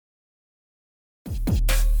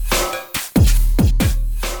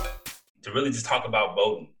to really just talk about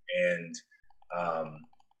voting and um,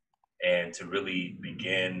 to really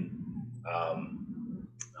begin,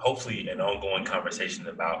 hopefully, an ongoing conversation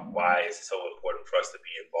about why it's so important for us to be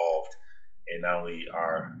involved in not only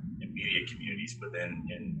our immediate communities, but then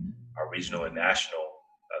in our regional and national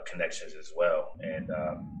connections as well. And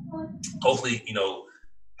hopefully,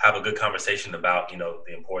 have a good conversation about,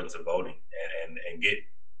 the importance of voting and get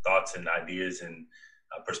thoughts and ideas and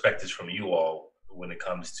perspectives from you all when it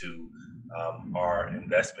comes to our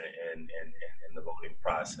investment in the voting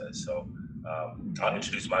process. So I'll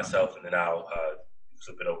introduce myself and then I'll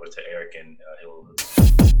flip it over to Eric and he'll.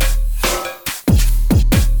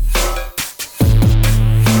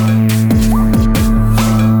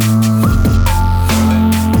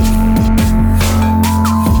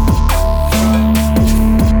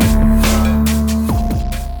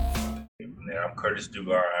 I'm Curtis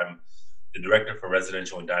Dugar. I'm the Director for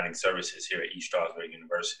Residential and Dining Services here at East Stroudsburg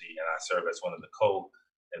University, and I serve as one of the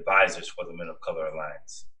co-advisors for the Men of Color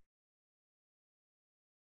Alliance.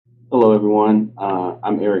 Hello, everyone.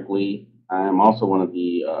 I'm Eric Lee. I am also one of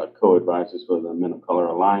the co-advisors for the Men of Color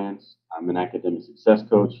Alliance. I'm an academic success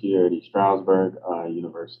coach here at East Stroudsburg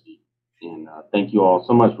University. And thank you all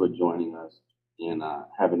so much for joining us and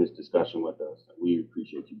having this discussion with us. We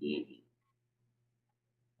appreciate you being here.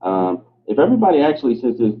 If everybody actually,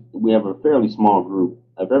 since we have a fairly small group,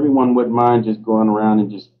 if everyone wouldn't mind just going around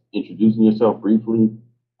and just introducing yourself briefly.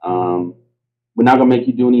 We're not going to make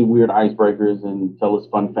you do any weird icebreakers and tell us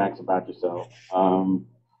fun facts about yourself.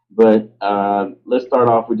 But let's start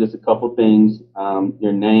off with just a couple things.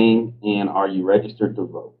 Your name and are you registered to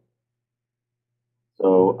vote?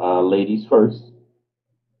 So ladies first.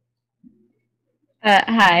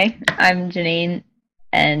 Hi, I'm Janine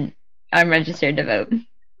and I'm registered to vote.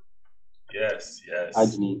 Yes. Hi,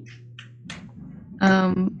 Janine.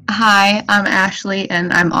 Hi, I'm Ashley,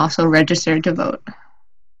 and I'm also registered to vote.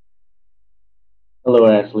 Hello,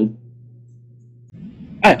 Ashley.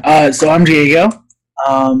 Hi, so I'm Diego.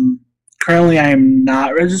 Currently, I am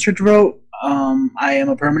not registered to vote. I am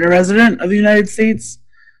a permanent resident of the United States,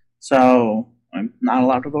 so I'm not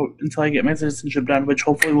allowed to vote until I get my citizenship done, which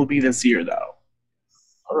hopefully will be this year, though.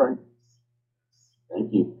 All right.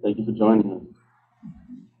 Thank you. Thank you for joining us.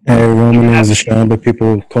 Hey everyone, my name is Sean, but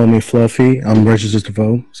people call me Fluffy. I'm registered to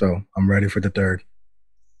vote, so I'm ready for the third.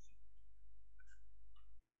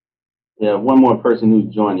 Yeah, one more person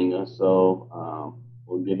who's joining us, so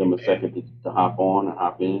we'll give them a second to hop on and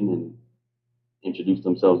hop in and introduce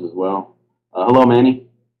themselves as well. Hello, Manny.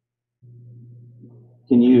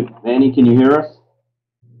 Can you hear us?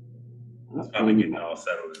 He's probably getting all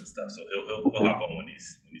settled and stuff, so he'll hop on when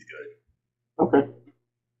he's good. Okay.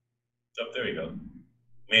 So there you go.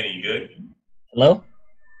 Manny, you good? Hello?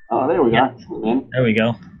 Oh, there we go. Man. There we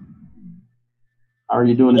go. How are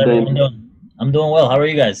you doing today? I'm doing well. How are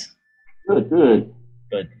you guys? Good. Good.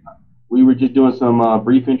 We were just doing some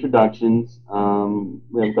brief introductions.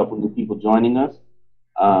 We have a couple new people joining us.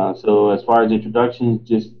 So as far as introductions,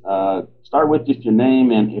 just start with just your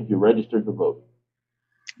name and if you're registered to vote.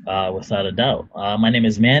 Without a doubt. My name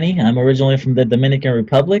is Manny. I'm originally from the Dominican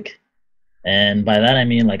Republic. And by that, I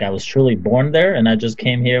mean, like, I was truly born there, and I just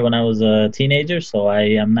came here when I was a teenager, so I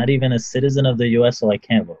am not even a citizen of the U.S., so I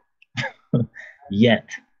can't vote. Yet.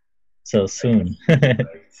 So soon.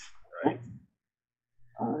 Right.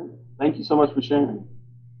 All right. Thank you so much for sharing.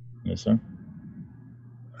 Yes, sir.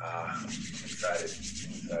 I'm excited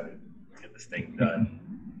to get this thing done.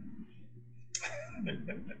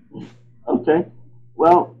 Okay.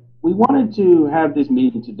 Well, we wanted to have this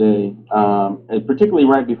meeting today, and particularly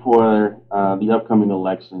right before the upcoming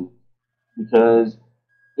election, because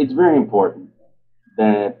it's very important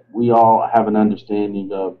that we all have an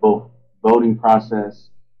understanding of both voting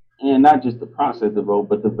process and not just the process of vote,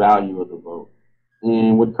 but the value of the vote.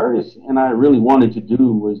 And what Curtis and I really wanted to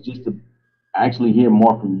do was just to actually hear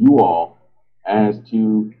more from you all as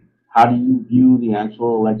to how do you view the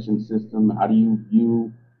actual election system? How do you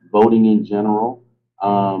view voting in general?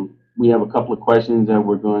 We have a couple of questions that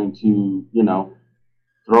we're going to,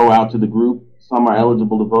 throw out to the group. Some are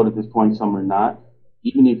eligible to vote at this point, some are not.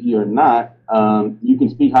 Even if you're not, you can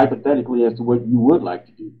speak hypothetically as to what you would like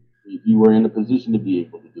to do if you were in a position to be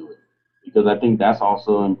able to do it, because I think that's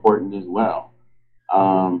also important as well.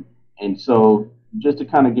 And so just to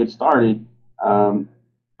kind of get started,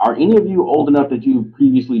 are any of you old enough that you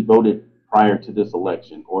previously voted prior to this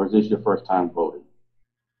election, or is this your first time voting?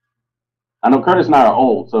 I know Curtis and I are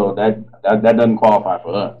old, so that doesn't qualify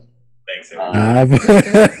for us. Thanks,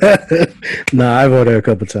 I voted a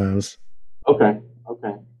couple times. Okay.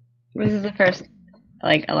 This is the first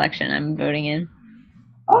election I'm voting in.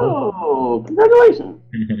 Oh, congratulations.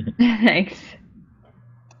 Thanks.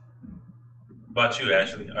 What about you,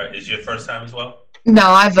 Ashley? Is your first time as well? No,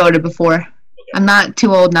 I voted before. I'm not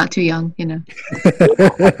too old, not too young, you know.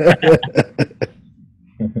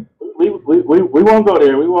 We won't go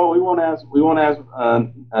there. We won't ask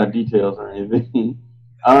details or anything.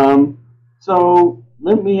 So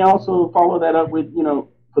let me also follow that up with,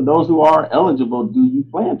 for those who are eligible, do you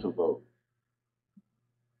plan to vote?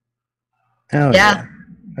 Hell Yeah. yeah.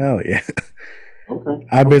 Hell yeah. Okay.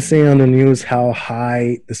 I've been seeing on the news how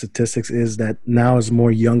high the statistics is that now is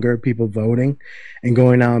more younger people voting and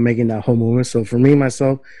going out and making that whole movement. So for me,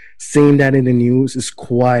 myself, seeing that in the news is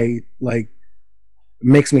quite like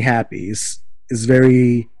makes me happy. It's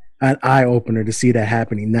very an eye opener to see that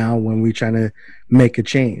happening now when we're trying to make a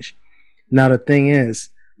change. Now the thing is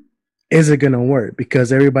it gonna work?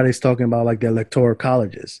 Because everybody's talking about like the electoral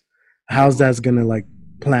colleges. How's that's gonna like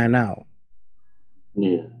plan out?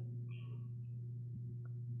 Yeah.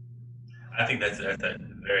 I think that's a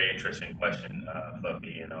very interesting question,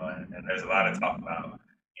 Fluffy. And there's a lot of talk about,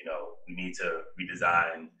 we need to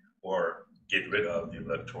redesign or get rid of the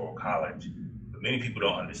electoral college. But many people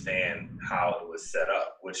don't understand how it was set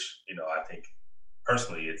up, which I think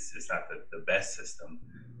personally it's not the best system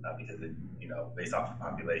because it based off of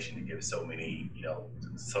population it gives so many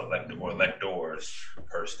select or electors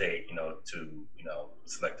per state to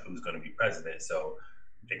select who's going to be president. So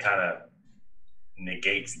it kind of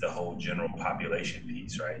negates the whole general population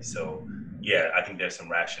piece, right? So, yeah, I think there's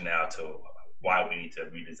some rationale to why we need to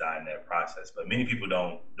redesign that process, but many people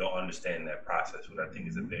don't understand that process, which I think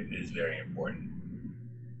is very important.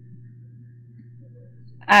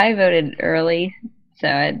 I voted early, so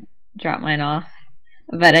I dropped mine off.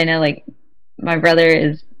 But I know, like, my brother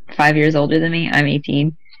is 5 years older than me. I'm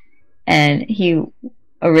 18, and he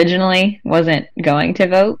originally wasn't going to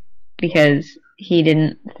vote because he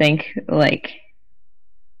didn't think like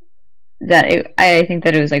that. I think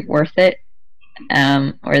that it was like worth it,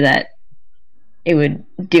 or that it would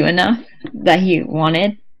do enough that he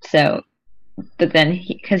wanted. So, but then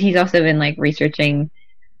because he's also been like researching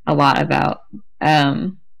a lot about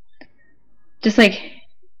just like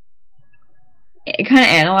kind of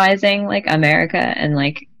analyzing like America and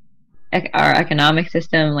like our economic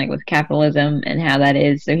system, like with capitalism and how that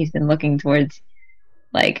is. So he's been looking towards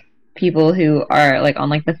like people who are like on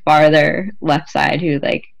like the farther left side, who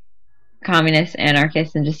like communists,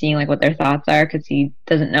 anarchists, and just seeing like what their thoughts are because he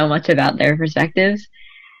doesn't know much about their perspectives.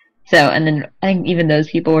 So, and then I think even those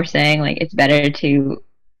people were saying like it's better to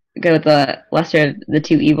go with the lesser of the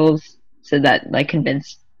two evils. So that like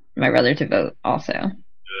convinced my brother to vote also. Good.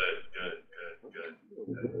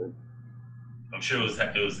 I'm sure it was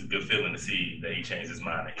a good feeling to see that he changed his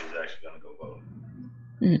mind and he was actually going to go vote.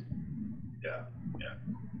 Mm. Yeah.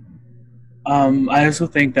 I also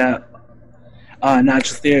think that not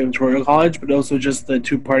just the electoral college, but also just the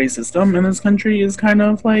two-party system in this country is kind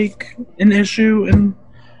of like an issue, and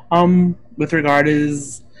with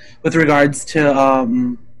regards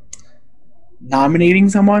to nominating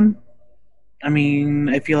someone. I mean,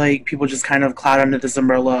 I feel like people just kind of cloud under this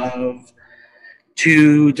umbrella of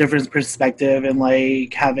two different perspective and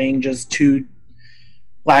like having just two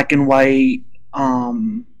black and white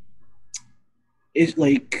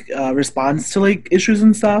response to like issues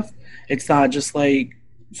and stuff. It's not just like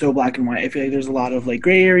so black and white. I feel like there's a lot of like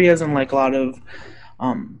gray areas and like a lot of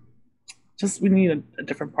just we need a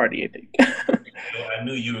different party, I think. I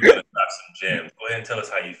knew you were gonna drop some gems. Go ahead and tell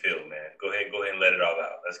us how you feel, man. Go ahead and let it all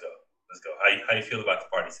out. Let's go. How you feel about the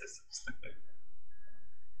party systems?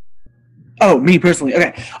 Oh, me personally.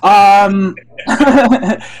 Okay. I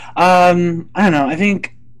don't know. I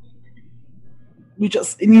think we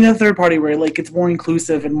just need a third party where like it's more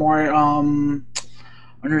inclusive and more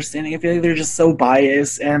understanding. I feel like they're just so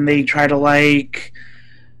biased and they try to like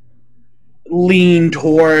lean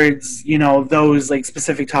towards those like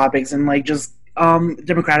specific topics, and like just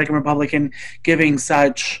Democratic and Republican giving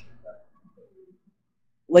such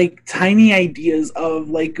like tiny ideas of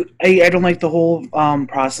like I don't like the whole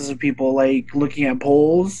process of people like looking at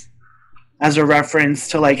polls as a reference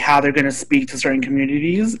to like how they're going to speak to certain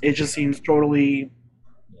communities. It just seems totally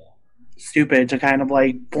stupid to kind of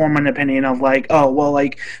like form an opinion of like, oh well,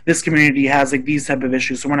 like this community has like these type of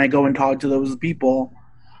issues, so when I go and talk to those people,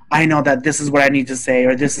 I know that this is what I need to say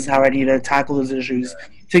or this is how I need to tackle those issues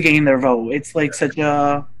to gain their vote. It's like such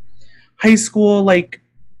a high school like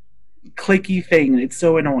clicky thing. It's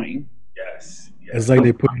so annoying. Yes. It's like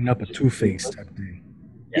they're putting up a Two-Face type thing.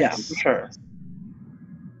 Yes. Yeah, for sure.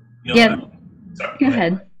 Yeah. Sorry, Go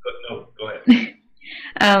ahead. No, go ahead.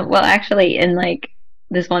 Well, actually, in like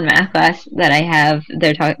this one math class that I have,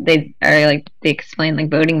 they explain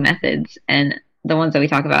like voting methods, and the ones that we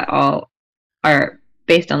talk about all are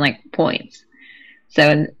based on like points.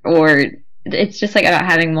 So, or it's just like about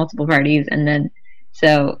having multiple parties, and then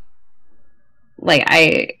so like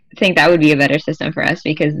I think that would be a better system for us,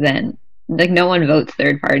 because then like no one votes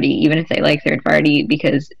third party even if they like third party,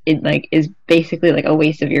 because it like is basically like a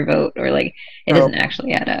waste of your vote, or like it So, doesn't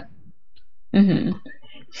actually add up.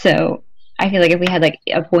 So I feel like if we had like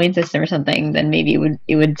a point system or something, then maybe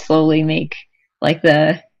it would slowly make like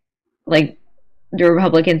like the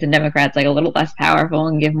Republicans and Democrats like a little less powerful,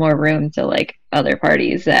 and give more room to like other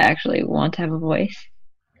parties that actually want to have a voice.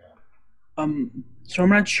 so I'm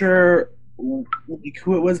not sure like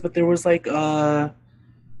who it was, but there was like a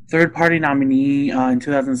third party nominee in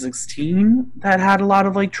 2016 that had a lot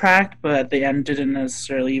of like tracked, but at the end didn't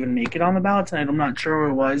necessarily even make it on the ballots, and I'm not sure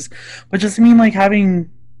who it was. But just I mean like having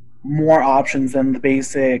more options than the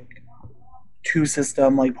basic two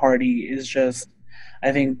system like party is just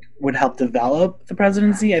I think would help develop the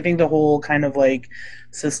presidency. I think the whole kind of like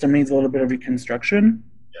system needs a little bit of reconstruction.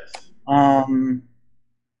 Yes.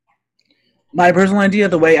 My personal idea,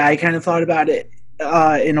 the way I kind of thought about it,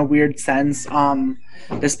 in a weird sense,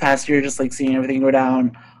 this past year, just like seeing everything go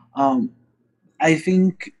down, I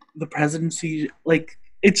think the presidency, like,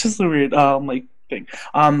 it's just a weird, like thing.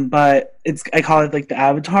 But I call it like the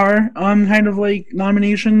Avatar, kind of like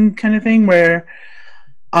nomination kind of thing, where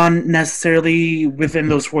unnecessarily within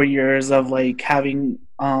those 4 years of like having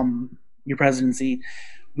your presidency,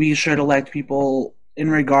 we should elect people in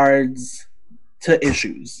regards to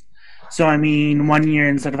issues. So I mean, 1 year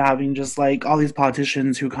instead of having just like all these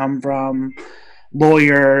politicians who come from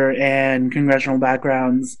lawyer and congressional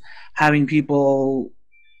backgrounds, having people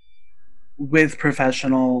with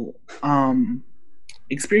professional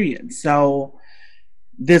experience. So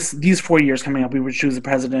these 4 years coming up, we would choose a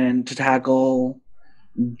president to tackle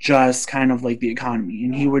just kind of like the economy,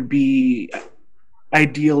 and he would be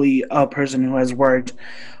ideally a person who has worked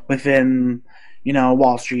within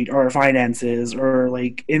Wall Street or finances or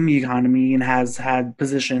like in the economy, and has had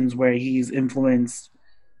positions where he's influenced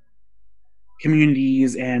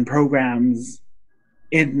communities and programs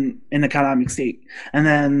in an economic state. And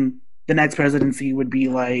then the next presidency would be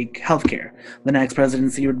like healthcare. The next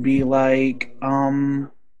presidency would be like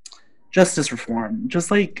justice reform, just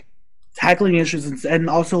like tackling issues, and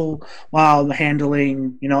also while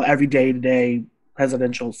handling every day to day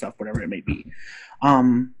presidential stuff, whatever it may be.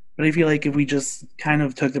 But I feel like if we just kind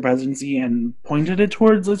of took the presidency and pointed it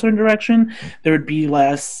towards a certain direction, there would be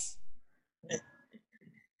less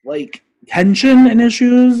like tension and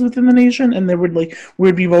issues within the nation, and there would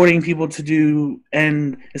we'd be voting people to do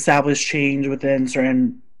and establish change within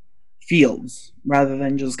certain fields, rather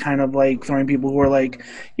than just kind of like throwing people who are like,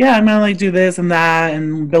 yeah, I'm gonna like do this and that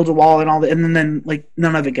and build a wall and all that, and then like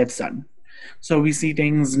none of it gets done. So we see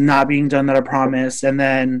things not being done that are promised, and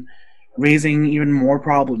then raising even more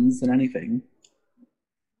problems than anything.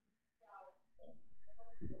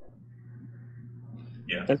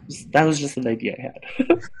 Yeah. That was just an idea I had.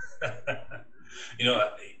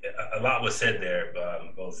 A lot was said there,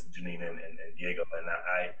 both Janine and Diego, and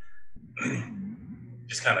I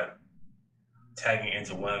just kind of tagging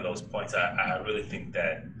into one of those points. I really think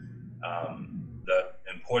that the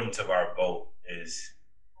importance of our vote is,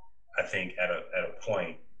 I think, at a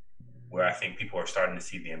point where I think people are starting to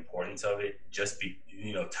see the importance of it, just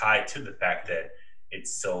tied to the fact that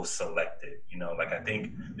it's so selective. I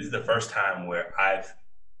think this is the first time where I've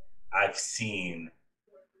seen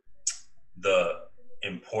the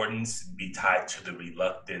importance be tied to the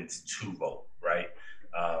reluctance to vote, right?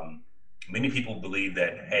 Many people believe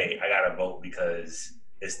that, hey, I gotta vote because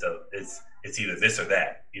it's either this or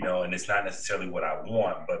that, and it's not necessarily what I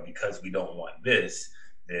want, but because we don't want this,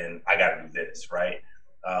 then I gotta do this, right?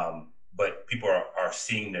 But people are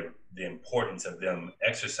seeing the importance of them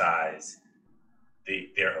exercise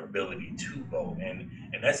their ability to vote, and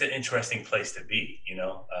that's an interesting place to be.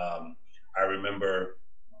 I remember,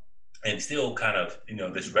 and still kind of,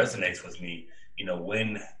 this resonates with me.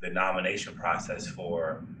 When the nomination process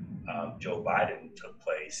for Joe Biden took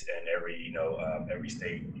place, and every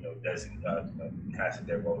state doesn't cast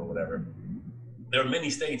their vote or whatever. There are many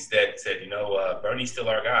states that said, Bernie's still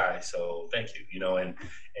our guy, so thank you.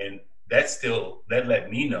 And that let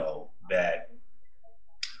me know that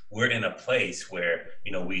we're in a place where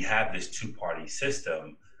we have this two-party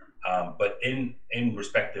system, but in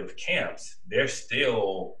respective camps, there's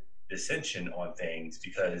still dissension on things,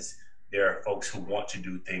 because there are folks who want to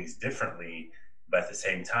do things differently, but at the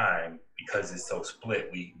same time, because it's so split,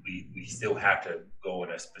 we still have to go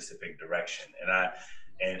in a specific direction.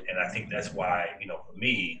 And I think that's why, for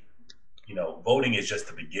me, voting is just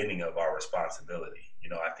the beginning of our responsibility.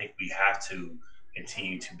 I think we have to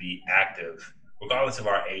continue to be active, regardless of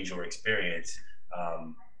our age or experience,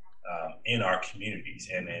 in our communities,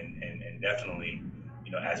 and definitely,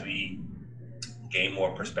 as we gain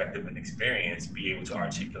more perspective and experience, be able to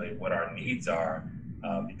articulate what our needs are,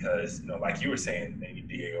 because like you were saying, maybe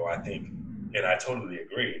Diego, I think, and I totally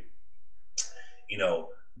agree.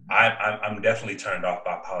 I'm definitely turned off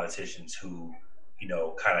by politicians who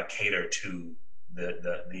kind of cater to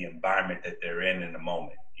the environment that they're in the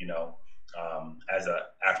moment. As an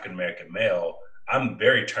African American male, I'm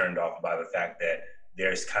very turned off by the fact that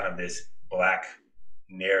there's kind of this Black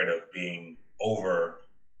narrative being over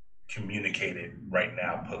communicated right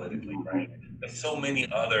now politically, right? There's so many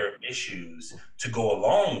other issues to go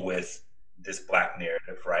along with this Black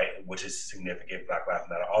narrative, right? Which is significant, Black Lives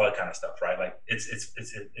Matter, all that kind of stuff, right? Like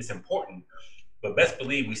it's important, but best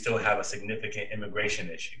believe we still have a significant immigration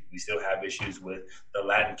issue. We still have issues with the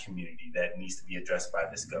Latin community that needs to be addressed by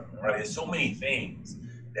this government, right? There's so many things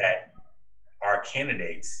that our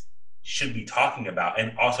candidates should be talking about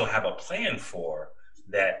and also have a plan for,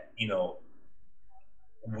 that,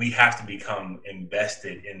 we have to become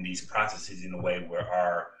invested in these processes in a way where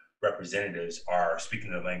our representatives are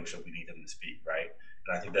speaking the language that we need them to speak, right?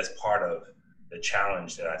 And I think that's part of the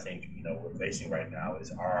challenge that I think, we're facing right now,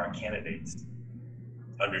 is our candidates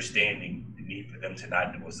understanding the need for them to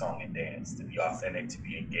not do a song and dance, to be authentic, to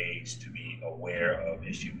be engaged, to be aware of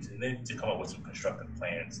issues, and then to come up with some constructive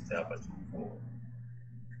plans to help us move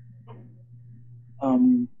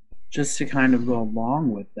forward. Just to kind of go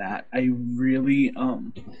along with that, I really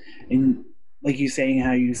and like you saying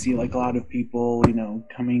how you see like a lot of people,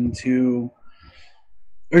 coming to,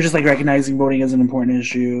 or just like recognizing voting as an important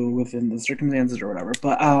issue within the circumstances or whatever.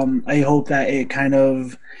 But I hope that it kind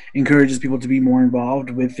of encourages people to be more involved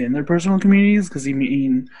within their personal communities, because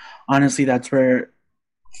honestly, that's where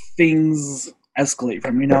things escalate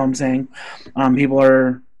from. You know what I'm saying?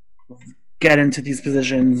 People get into these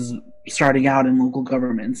positions starting out in local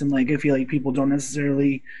governments, and like I feel like people don't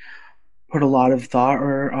necessarily put a lot of thought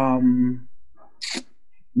or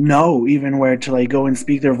know even where to like go and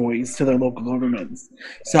speak their voice to their local governments.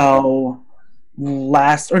 So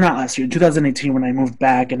not last year, 2018, when I moved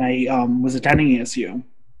back and I was attending ASU,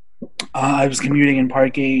 I was commuting and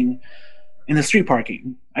parking in the street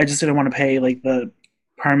parking. I just didn't want to pay like the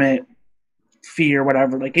permit fee or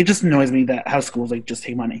whatever. Like, it just annoys me that how schools like just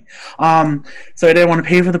take money. So I didn't want to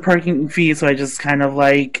pay for the parking fee, so I just kind of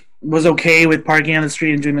like was okay with parking on the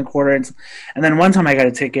street and doing the quarter. And then one time I got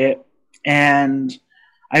a ticket, and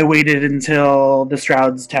I waited until the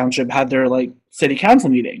Strouds Township had their like city council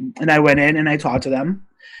meeting, and I went in and I talked to them,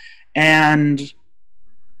 and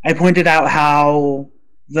I pointed out how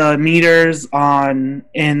the meters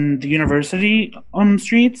in the university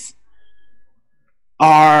streets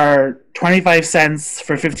are 25 cents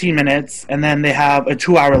for 15 minutes, and then they have a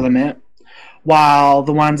 2-hour limit, while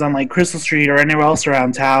the ones on like Crystal Street or anywhere else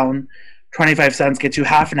around town, 25 cents get you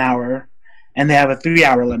half an hour, and they have a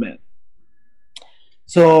 3-hour limit.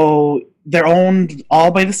 So they're owned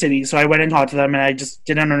all by the city. So I went and talked to them, and I just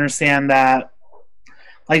didn't understand that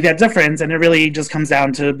difference. And it really just comes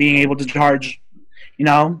down to being able to charge,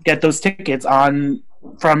 get those tickets from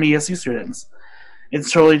ESU students.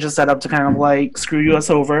 It's totally just set up to kind of like screw us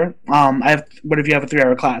over. What if you have a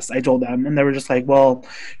 3-hour class? I told them, and they were just like, well,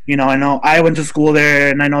 I know I went to school there,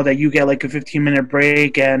 and I know that you get like a 15-minute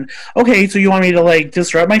break, and okay, so you want me to like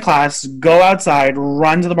disrupt my class, go outside,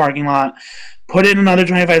 run to the parking lot, put in another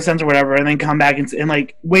 25 cents or whatever, and then come back and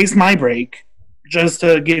like waste my break just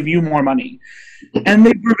to give you more money. And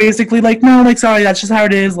they were basically like, no, like, sorry, that's just how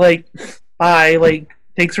it is. Like, bye. Like,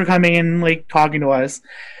 thanks for coming and like talking to us.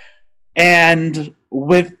 And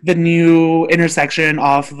with the new intersection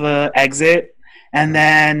off the exit, and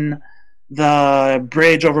then the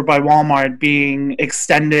bridge over by Walmart being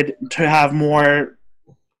extended to have more,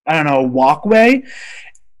 walkway,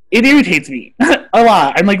 it irritates me a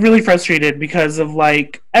lot. I'm like really frustrated because of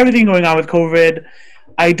like everything going on with COVID.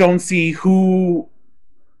 I don't see who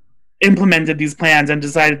implemented these plans and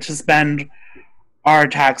decided to spend our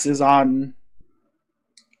taxes on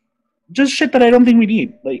just shit that I don't think we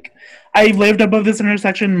need. Like, I've lived above this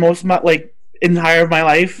intersection most of my entire of my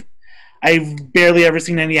life. I've barely ever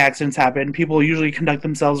seen any accidents happen. People usually conduct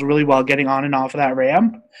themselves really well getting on and off of that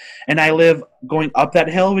ramp. And I live going up that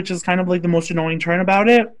hill, which is kind of like the most annoying turn about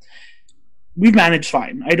it. We've managed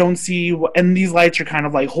fine. I don't see, and these lights are kind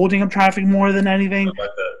of like holding up traffic more than anything. What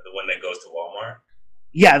about the one that goes to Walmart?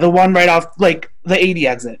 Yeah, the one right off like the 80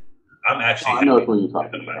 exit. I'm actually I know happy it's when you're with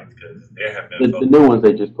talking them about. lights because there have been The folks. new ones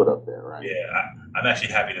they just put up there, right? Yeah, I'm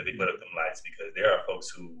actually happy that they put up them lights because there are folks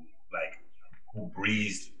who like who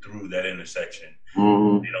breezed through that intersection.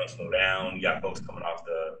 Mm-hmm. They don't slow down. You got folks coming off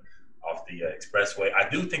the expressway. I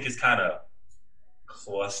do think it's kind of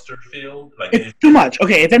cluster filled. Like It's too much.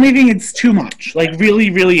 Okay, if anything, it's too much. Like, really,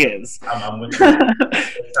 really is. I'm with you.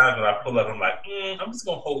 There's times when I pull up, I'm like, I'm just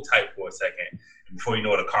gonna hold tight for a second. And before you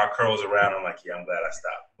know it, a car curls around. I'm like, yeah, I'm glad I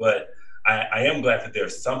stopped. But I am glad that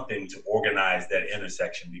there's something to organize that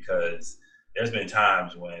intersection because there's been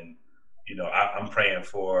times when, I'm praying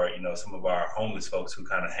for, some of our homeless folks who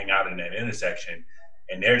kind of hang out in that intersection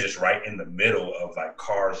and they're just right in the middle of like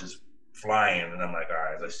cars just flying. And I'm like, all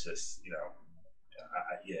right, let's just,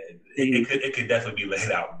 it could definitely be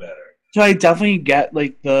laid out better. So I definitely get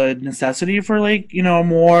like the necessity for like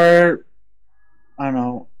more, I don't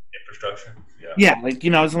know, infrastructure. Yeah, like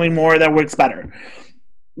something more that works better.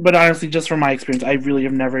 But honestly, just from my experience, I really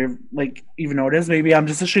have never like even noticed. Maybe I'm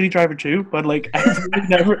just a shitty driver too, but like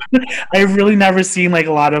I've really never seen like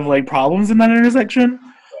a lot of like problems in that intersection.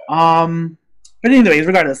 But anyways,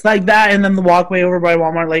 regardless, like that, and then the walkway over by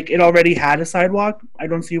Walmart, like it already had a sidewalk. I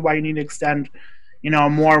don't see why you need to extend,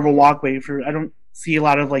 more of a walkway for. I don't see a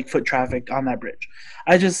lot of like foot traffic on that bridge.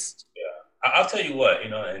 I'll tell you what,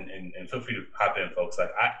 and feel free to hop in, folks.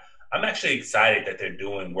 Like I'm actually excited that they're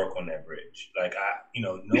doing work on that bridge. Like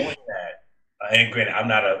knowing that, and granted, I'm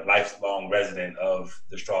not a lifelong resident of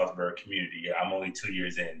the Strasburg community. I'm only 2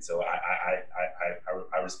 years in, so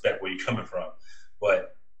I respect where you're coming from.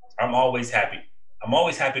 But I'm always happy. I'm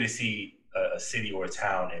always happy to see a city or a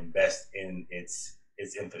town invest in its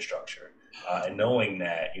infrastructure, and knowing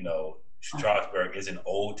that Strasburg is an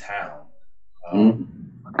old town.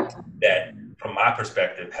 That, from my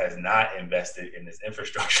perspective, has not invested in its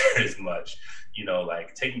infrastructure as much.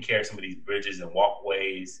 Like taking care of some of these bridges and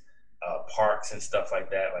walkways, parks and stuff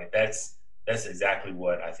like that. Like that's exactly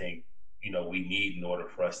what I think we need in order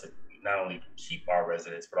for us to not only keep our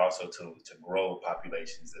residents but also to grow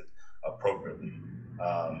populations appropriately.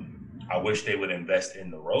 I wish they would invest in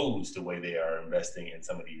the roads the way they are investing in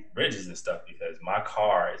some of these bridges and stuff because my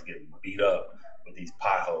car is getting beat up with these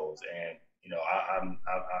potholes and.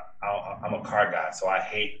 I'm a car guy, so I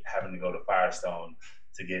hate having to go to Firestone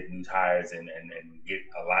to get new tires and get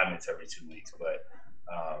alignments every 2 weeks.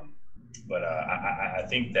 But I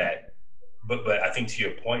think that, but I think to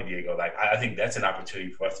your point, Diego, like I think that's an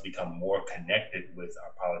opportunity for us to become more connected with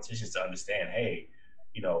our politicians to understand, hey,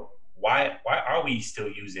 why are we still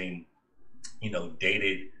using,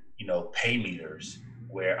 dated, pay meters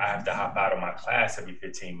where I have to hop out of my class every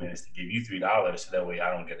 15 minutes to give you $3 so that way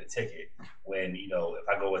I don't get a ticket. When, if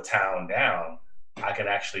I go a town down, I can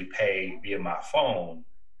actually pay via my phone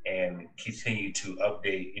and continue to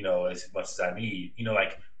update, as much as I need.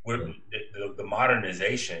 Like the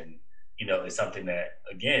modernization, is something that,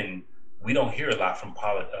 again, we don't hear a lot from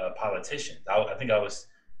politicians. I think I was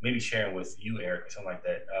maybe sharing with you, Eric, or something like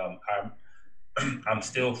that. I'm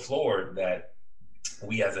still floored that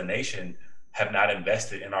we as a nation have not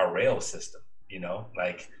invested in our rail system.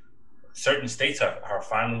 Like certain states are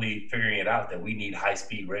finally figuring it out that we need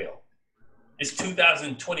high-speed rail. It's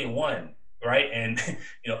 2021, right? And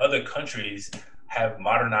other countries have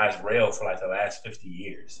modernized rail for like the last 50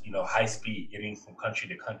 years. High speed, getting from country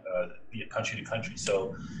to country.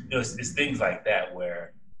 So it's things like that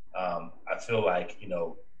where I feel like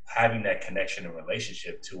having that connection and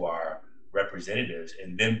relationship to our representatives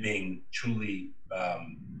and them being truly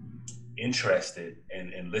interested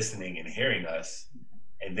in listening and hearing us,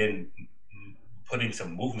 and then putting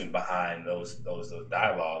some movement behind those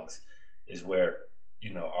dialogues is where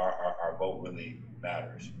our vote really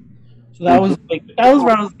matters. So that was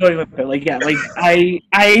where I was going with it. Like, yeah, like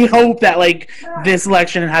I hope that like this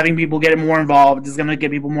election and having people get more involved is gonna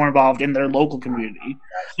get people more involved in their local community.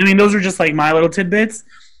 I mean, those are just like my little tidbits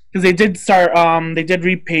because they did start. They did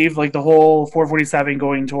repave like the whole 447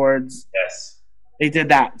 going towards. Yes. They did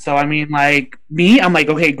that. So, I mean, like, I'm like,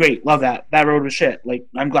 okay, great, love that. That road was shit. Like,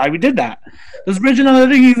 I'm glad we did that. Those bridge and other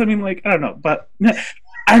things, I mean, like, I don't know. But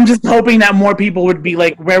I'm just hoping that more people would be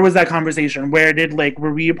like, where was that conversation? Were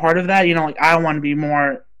we a part of that? Like, I want to be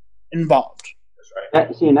more involved.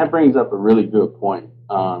 That's right. And that brings up a really good point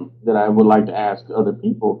that I would like to ask other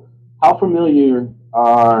people. How familiar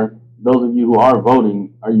are those of you who are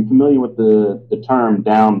voting, are you familiar with the term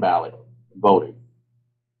down ballot voting?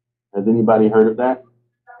 Has anybody heard of that?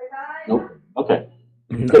 Nope. Okay.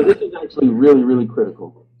 So this is actually really, really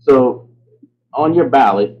critical. So on your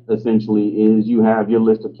ballot, essentially, is you have your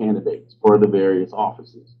list of candidates for the various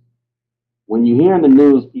offices. When you hear in the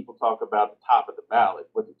news people talk about the top of the ballot.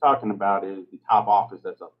 What you're talking about is the top office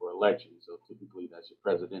that's up for election. So typically that's your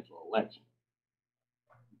presidential election.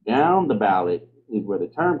 Down the ballot is where the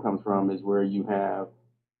term comes from, is where you have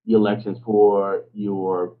the elections for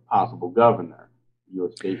your possible governor,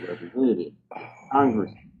 your state representative,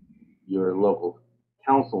 Congress, your local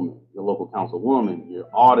councilman, your local councilwoman, your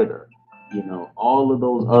auditor, all of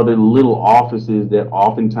those other little offices that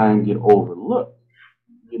oftentimes get overlooked,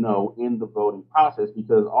 in the voting process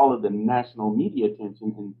because all of the national media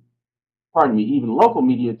attention and, pardon me, even local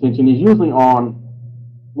media attention is usually on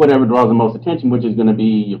whatever draws the most attention, which is going to be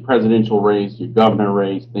your presidential race, your governor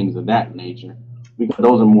race, things of that nature, because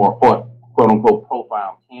those are more quote unquote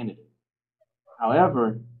profile candidates.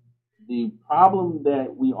 However, the problem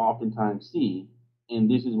that we oftentimes see, and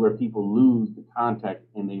this is where people lose the contact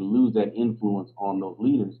and they lose that influence on those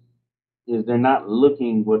leaders, is they're not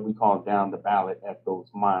looking what we call down the ballot at those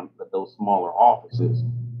smaller offices.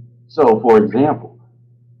 So, for example,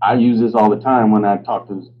 I use this all the time when I talk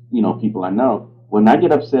to people I know. When I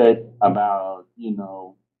get upset about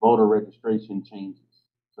voter registration changes,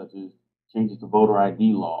 such as changes to voter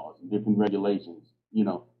ID laws and different regulations,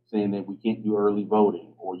 saying that we can't do early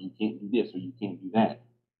voting or you can't do this or you can't do that.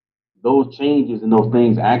 Those changes and those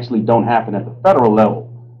things actually don't happen at the federal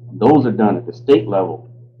level. Those are done at the state level,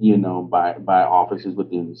 by offices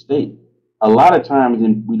within the state. A lot of times,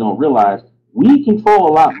 and we don't realize, we control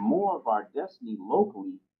a lot more of our destiny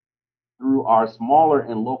locally through our smaller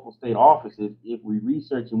and local state offices if we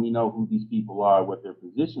research and we know who these people are, what their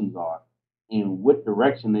positions are, and what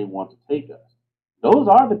direction they want to take us. Those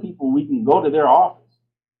are the people we can go to their office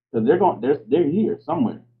because they're here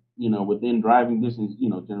somewhere, within driving distance,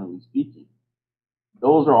 generally speaking.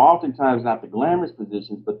 Those are oftentimes not the glamorous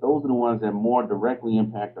positions, but those are the ones that more directly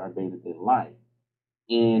impact our day-to-day life.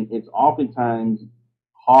 And it's oftentimes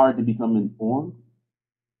hard to become informed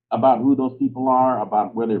about who those people are,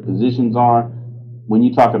 about where their positions are. When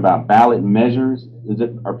you talk about ballot measures,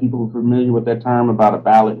 are people familiar with that term about a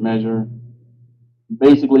ballot measure?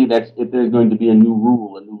 Basically, that's if there's going to be a new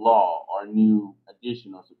rule, a new law, or a new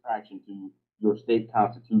addition or subtraction to your state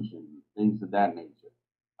constitution, things of that nature.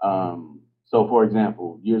 So, for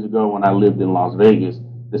example, years ago when I lived in Las Vegas,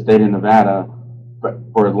 the state of Nevada,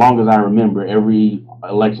 for as long as I remember, every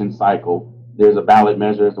election cycle, there's a ballot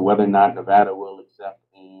measure as to whether or not Nevada will accept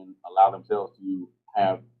and allow themselves to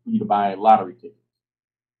have you to buy lottery tickets.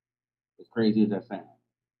 As crazy as that sounds,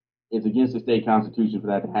 it's against the state constitution for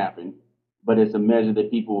that to happen, but it's a measure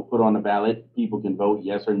that people will put on the ballot. People can vote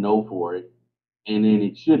yes or no for it, and then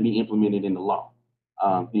it should be implemented in the law,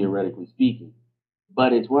 theoretically speaking.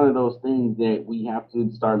 But it's one of those things that we have to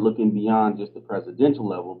start looking beyond just the presidential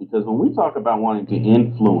level, because when we talk about wanting to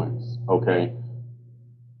influence,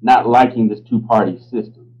 not liking this two-party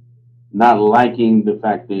system, not liking the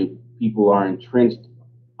fact that people are entrenched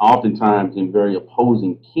oftentimes in very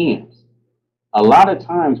opposing camps, a lot of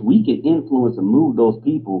times we can influence and move those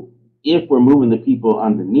people if we're moving the people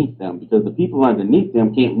underneath them, because the people underneath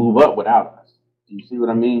them can't move up without us. Do you see what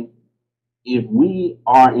I mean? If we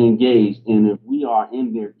are engaged and if we are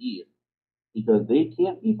in their ear, because they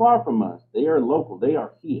can't be far from us, they are local, they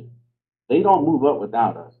are here. They don't move up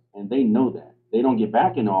without us, and they know that. They don't get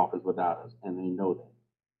back in office without us, and they know that.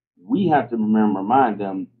 We have to remind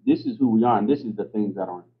them, this is who we are, and this is the things that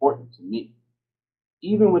are important to me.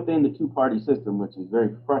 Even within the two-party system, which is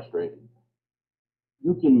very frustrating,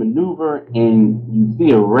 you can maneuver and you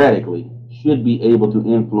theoretically should be able to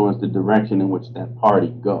influence the direction in which that party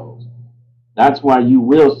goes. That's why you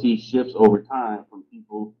will see shifts over time from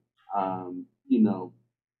people.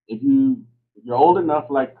 If you're old enough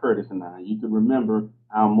like Curtis and I, you could remember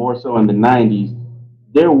how more so in the 90s,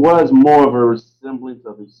 there was more of a resemblance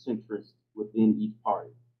of a centrist within each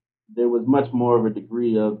party. There was much more of a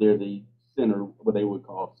degree of there's a center, what they would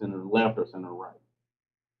call center left or center right.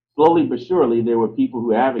 Slowly but surely, there were people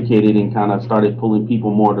who advocated and kind of started pulling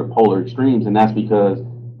people more to polar extremes, and that's because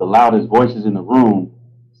the loudest voices in the room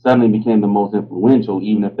suddenly became the most influential,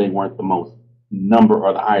 even if they weren't the most number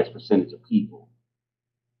or the highest percentage of people.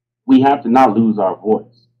 We have to not lose our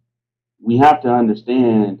voice. We have to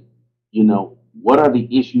understand, what are the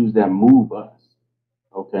issues that move us?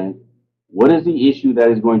 Okay? What is the issue that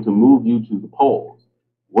is going to move you to the polls?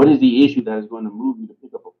 What is the issue that is going to move you to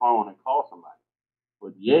pick up a phone and call somebody?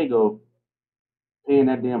 For Diego, paying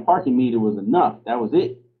that damn parking meter was enough. That was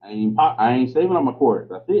it. I ain't saving up my quarters.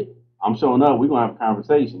 That's it. I'm showing up. We're going to have a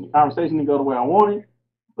conversation. The conversation didn't go the way I wanted,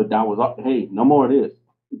 but that was, hey, no more of this.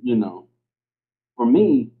 For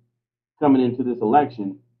me, coming into this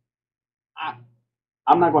election,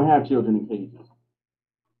 I'm not going to have children in cages.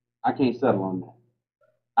 I can't settle on that.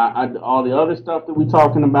 all the other stuff that we're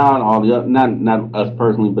talking about, all the not us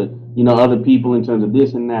personally, but other people in terms of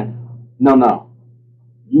this and that. No, no,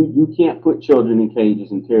 you can't put children in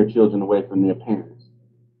cages and tear children away from their parents.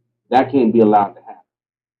 That can't be allowed to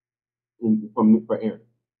happen for Eric.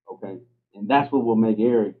 Okay, and that's what will make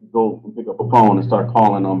Eric go and pick up a phone and start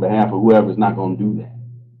calling on behalf of whoever's not going to do that.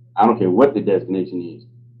 I don't care what the destination is.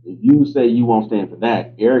 If you say you won't stand for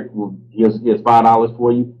that, Eric will here's $5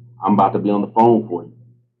 for you. I'm about to be on the phone for you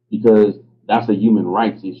because that's a human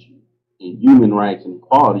rights issue, and human rights and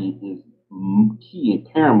equality is key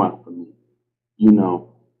and paramount for me. You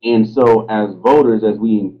know, and so as voters, as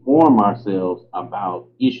we inform ourselves about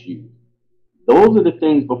issues, those are the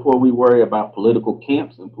things before we worry about political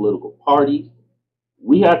camps and political parties.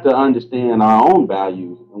 We have to understand our own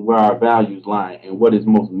values and where our values lie and what is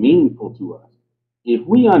most meaningful to us. If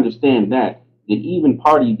we understand that, then even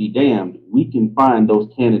party be damned, we can find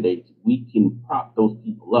those candidates. We can prop those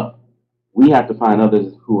people up. We have to find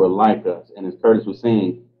others who are like us. And as Curtis was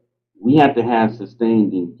saying, we have to have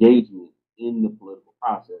sustained engagement in the political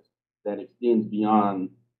process that extends beyond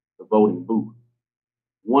the voting booth.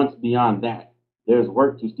 Once beyond that, there's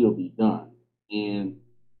work to still be done. And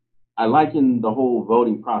I liken the whole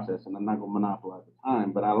voting process, and I'm not going to monopolize the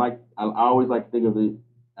time, but I always like to think of it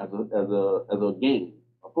as a game,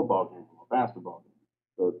 a football game, a basketball game.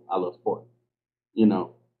 So I love sports. You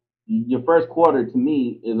know, your first quarter to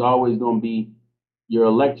me is always going to be your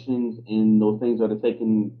elections and those things that are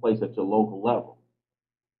taking place at your local level.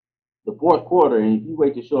 The fourth quarter, and if you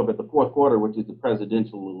wait to show up at the fourth quarter, which is the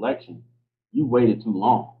presidential election, you waited too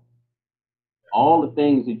long. All the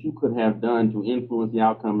things that you could have done to influence the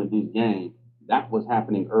outcome of this game, that was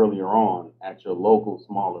happening earlier on at your local,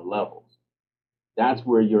 smaller levels. That's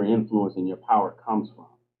where your influence and your power comes from.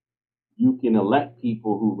 You can elect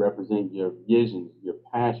people who represent your visions, your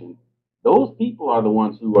passions. Those people are the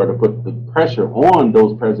ones who are to put the pressure on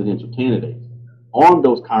those presidential candidates, on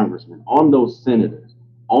those congressmen, on those senators,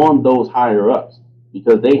 on those higher ups,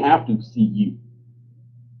 because they have to see you.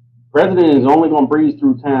 President is only going to breeze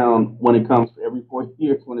through town when it comes to every 4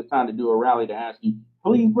 years when it's time to do a rally to ask you,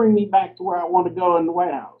 please bring me back to where I want to go in the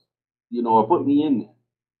White House, or put me in there.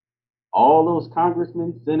 All those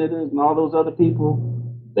congressmen, senators, and all those other people,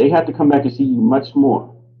 they have to come back and see you much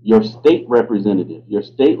more. Your state representatives, your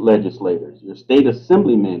state legislators, your state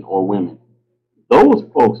assemblymen or women, those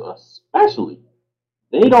folks especially,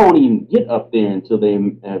 they don't even get up there until they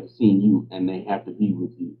have seen you and they have to be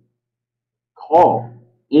with you. Call,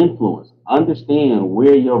 influence, understand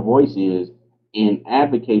where your voice is, and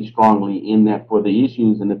advocate strongly in that for the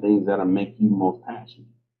issues and the things that make you most passionate.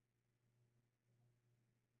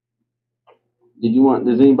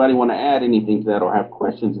 Does anybody want to add anything to that or have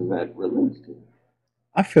questions as that relates to it?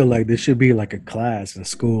 I feel like there should be like a class in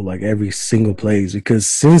school, like every single place, because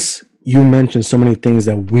since you mentioned so many things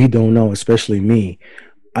that we don't know, especially me,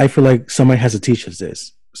 I feel like somebody has to teach us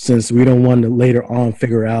this, since we don't want to later on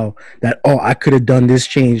figure out that, oh, I could have done this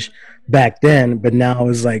change back then, but now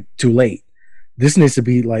it's like too late. This needs to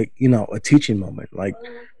be like, a teaching moment. Like,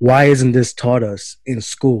 why isn't this taught us in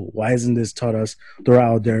school? Why isn't this taught us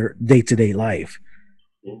throughout their day-to-day life?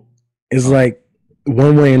 It's like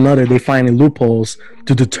one way or another, they finding loopholes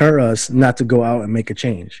to deter us not to go out and make a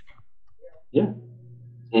change. Yeah.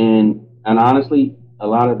 And honestly, a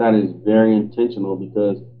lot of that is very intentional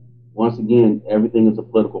because once again, everything is a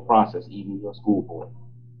political process, even your school board.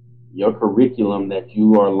 Your curriculum that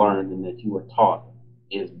you are learned and that you are taught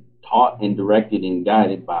is taught and directed and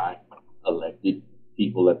guided by elected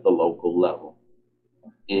people at the local level.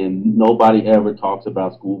 And nobody ever talks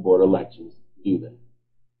about school board elections, do they?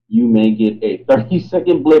 You may get a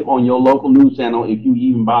 30-second blip on your local news channel if you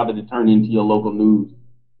even bother to turn into your local news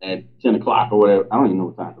at 10 o'clock or whatever. I don't even know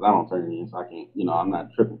what time because I don't turn it in, so I can't, I'm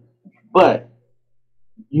not tripping. But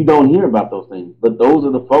you don't hear about those things. But those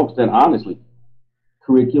are the folks that honestly,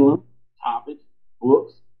 curriculum, topics,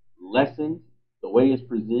 books, lessons, the way it's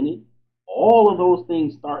presented, all of those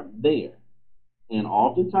things start there. And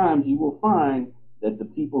oftentimes you will find that the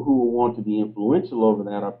people who will want to be influential over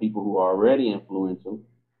that are people who are already influential.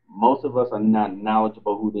 Most of us are not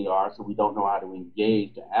knowledgeable who they are, so we don't know how to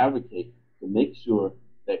engage, to advocate, to make sure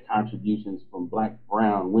that contributions from Black,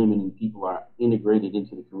 brown, women, and people are integrated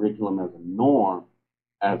into the curriculum as a norm,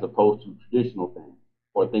 as opposed to traditional things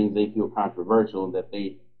or things they feel controversial that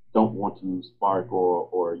they don't want to spark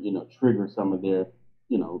or trigger some of their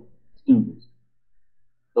students.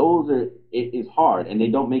 It is hard, and they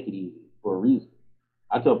don't make it easy for a reason.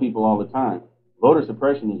 I tell people all the time, voter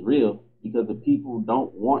suppression is real because the people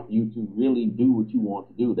don't want you to really do what you want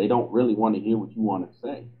to do. They don't really want to hear what you want to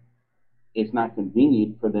say. it's not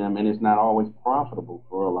convenient for them, and it's not always profitable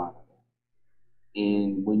for a lot of them.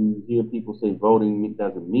 And when you hear people say voting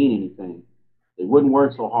doesn't mean anything, they wouldn't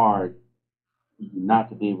work so hard for you not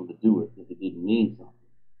to be able to do it if it didn't mean something.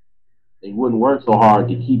 They wouldn't work so hard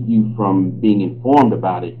to keep you from being informed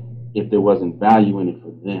about it if there wasn't value in it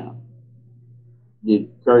for them.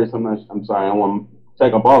 Curtis, I'm sorry, I don't want to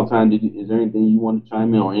take up all the time. Is there anything you want to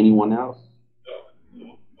chime in, or anyone else?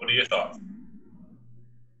 What are your thoughts?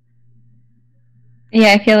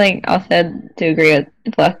 Yeah, I feel like also to agree with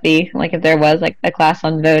Fluffy, like if there was like a class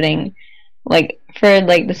on voting, like for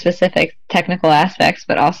like the specific technical aspects,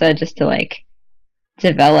 but also just to like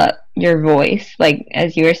develop your voice, like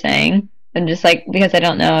as you were saying, and just like because I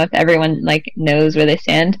don't know if everyone like knows where they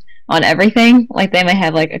stand on everything, like they might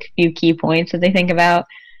have like a few key points that they think about,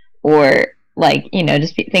 or like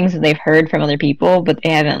just things that they've heard from other people, but they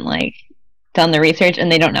haven't like done the research and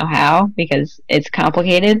they don't know how because it's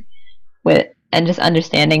complicated with and just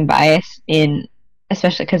understanding bias in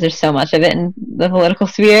especially because there's so much of it in the political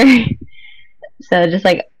sphere. So just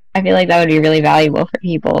like I feel like that would be really valuable for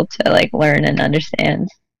people to like learn and understand.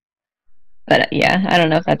 But yeah, I don't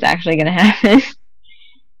know if that's actually going to happen.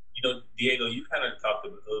 Diego, you kind of talked a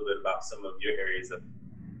little bit about some of your areas of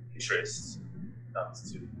interest when it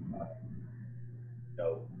comes to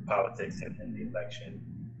politics and the election.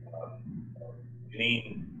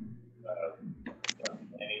 Janine,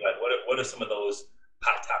 any like what are some of those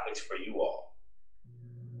hot topics for you all?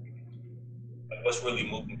 Like what's really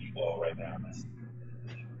moving you all right now?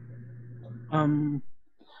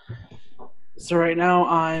 So right now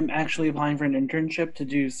I'm actually applying for an internship to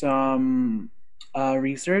do some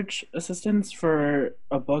research assistance for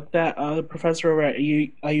a book that the professor over at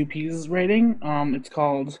IUP is writing. It's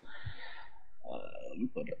called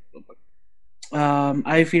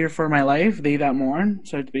I Fear for My Life, They That Mourn.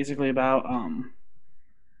 So it's basically about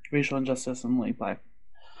racial injustice and like black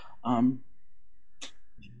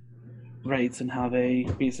rights and how they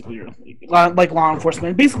basically are like law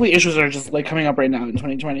enforcement. Basically, issues are just like coming up right now in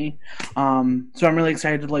 2020. So I'm really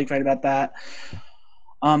excited to like write about that.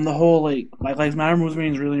 The whole like Black Lives Matter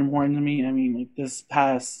movement is really important to me. I mean, like this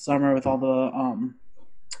past summer with all the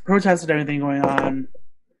protests and everything going on,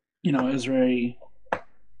 is very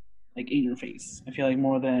like in your face. I feel like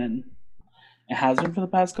more than it has been for the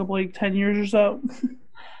past couple like 10 years or so.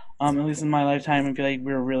 At least in my lifetime, I feel like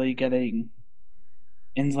we're really getting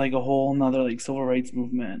into like a whole another like civil rights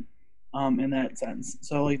movement in that sense.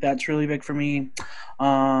 So like that's really big for me.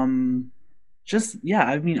 Just yeah,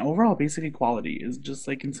 I mean overall basic equality is just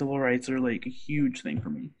like in civil rights are like a huge thing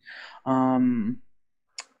for me.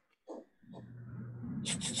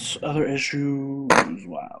 Other issues,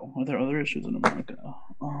 wow. Are there other issues in America?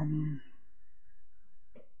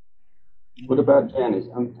 What about Janice?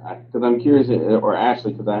 Because I'm curious, or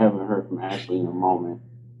Ashley, because I haven't heard from Ashley in a moment.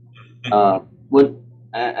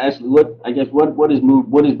 Ashley, what is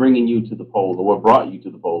bringing you to the polls, or what brought you to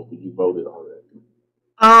the polls? Because you voted already.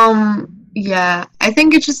 Yeah, I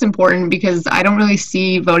think it's just important because I don't really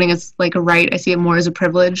see voting as like a right. I see it more as a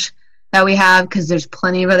privilege that we have because there's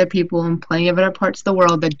plenty of other people in plenty of other parts of the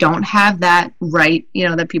world that don't have that right,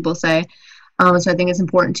 that people say. So I think it's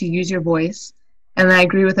important to use your voice. And I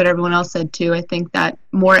agree with what everyone else said too. I think that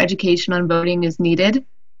more education on voting is needed.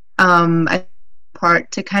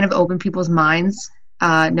 Part to kind of open people's minds,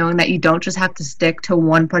 knowing that you don't just have to stick to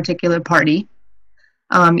one particular party.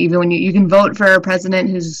 Even when you can vote for a president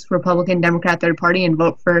who's Republican, Democrat, third party, and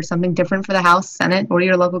vote for something different for the House, Senate, or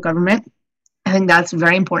your local government. I think that's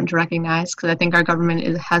very important to recognize because I think our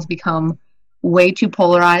government has become way too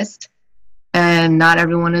polarized and not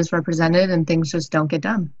everyone is represented and things just don't get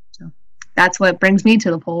done. So that's what brings me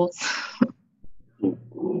to the polls.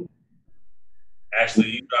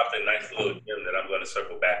 Actually, you dropped a nice little gem that I'm going to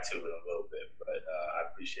circle back to in a little bit, but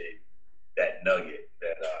I appreciate that nugget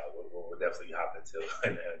that we'll definitely hop into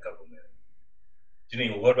in a couple minutes.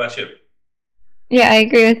 Janine, what about you? Yeah, I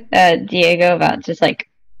agree with Diego about just like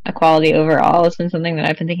equality overall has been something that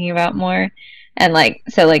I've been thinking about more, and like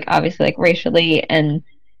so like obviously like racially, and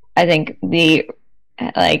I think the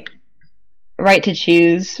like right to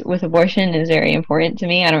choose with abortion is very important to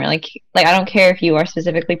me. I don't really I don't care if you are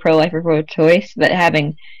specifically pro-life or pro-choice, but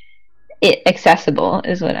having it accessible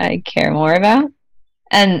is what I care more about,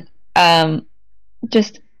 and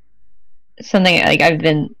just something like I've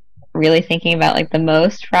been really thinking about like the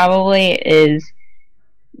most probably is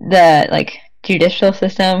the like judicial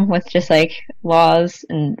system with just like laws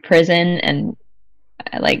and prison and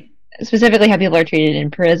like specifically how people are treated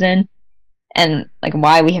in prison and like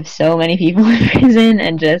why we have so many people in prison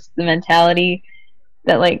and just the mentality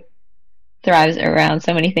that like thrives around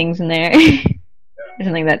so many things in there is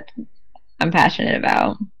something that I'm passionate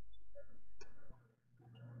about.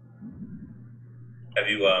 Are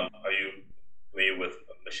you familiar with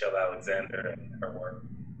Michelle Alexander and her work?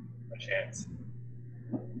 A chance.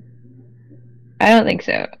 I don't think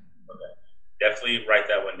so. Okay. Definitely write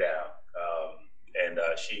that one down. And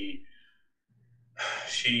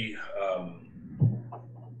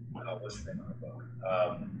what's the name of the book?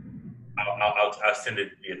 I'll send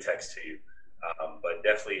it via text to you. But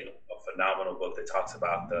definitely a phenomenal book that talks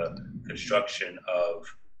about the construction of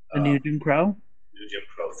The New Jim Crow. New Jim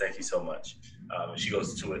Crow. Thank you so much. She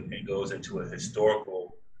goes to it and goes into a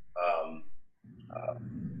historical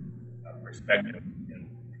perspective in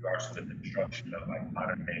regards to the construction of like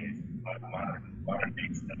modern day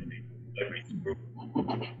slavery through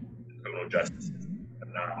criminal justice is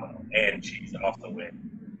phenomenal. And she's also in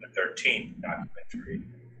the 13th documentary.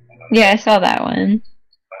 Yeah, I saw that one.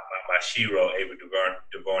 My Shiro, Ava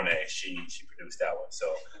DuVernay, she produced that one.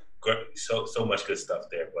 So much good stuff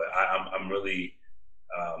there. But I'm really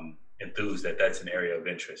enthused that that's an area of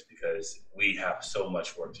interest because we have so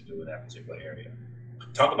much work to do in that particular area.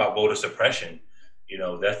 Talk about voter suppression. You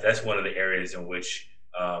know, that's one of the areas in which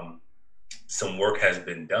some work has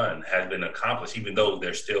been done, has been accomplished, even though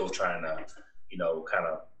they're still trying to, kind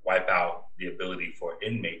of wipe out the ability for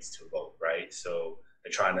inmates to vote, right? So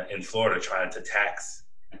in Florida, trying to tax,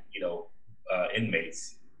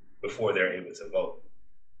 inmates before they're able to vote,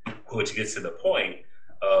 which gets to the point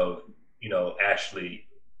of, actually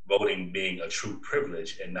voting being a true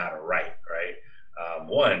privilege and not a right, right?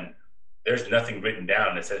 One, there's nothing written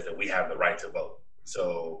down that says that we have the right to vote.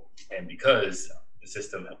 So, and because the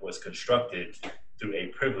system was constructed through a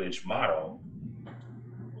privilege model,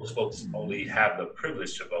 those folks only have the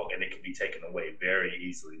privilege to vote and it can be taken away very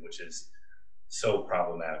easily, which is so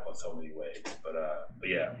problematic in so many ways. But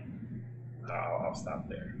yeah, I'll stop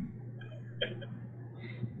there.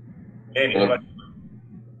 Manny, what about you?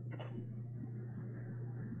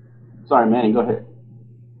 Sorry, Manny, go ahead.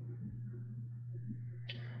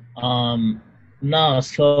 No,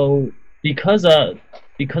 so because I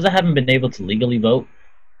haven't been able to legally vote,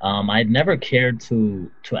 I'd never cared to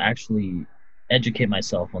actually educate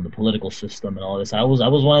myself on the political system and all this. I was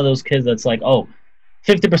one of those kids that's like, oh,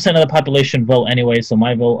 50% of the population vote anyway, so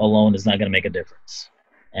my vote alone is not going to make a difference.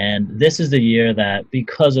 And this is the year that,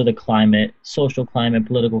 because of the climate, social climate,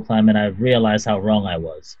 political climate, I've realized how wrong I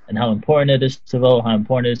was and how important it is to vote, how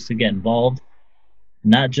important it is to get involved,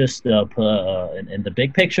 not just in the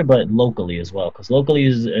big picture, but locally as well. Because locally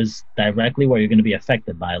is directly where you're going to be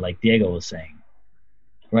affected by, like Diego was saying,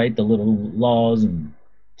 right? The little laws and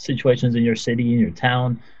situations in your city, in your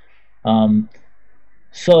town.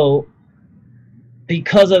 So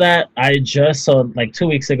because of that, like 2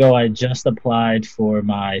 weeks ago, I just applied for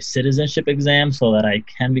my citizenship exam so that I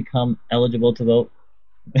can become eligible to vote.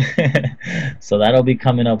 So that'll be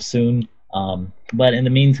coming up soon. But in the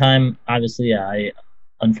meantime, obviously, I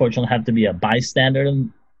unfortunately have to be a bystander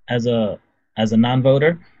as a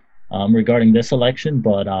non-voter regarding this election.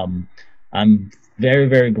 But I'm very,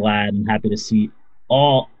 very glad and happy to see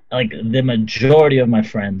the majority of my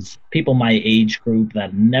friends, people my age group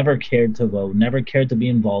that never cared to vote, never cared to be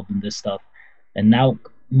involved in this stuff, and now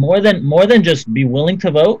more than just be willing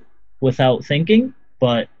to vote without thinking,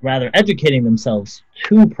 but rather educating themselves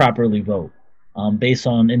to properly vote based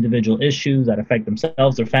on individual issues that affect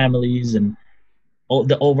themselves, their families, and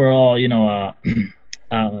the overall,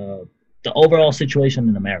 the overall situation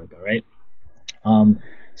in America, right?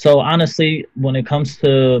 So honestly, when it comes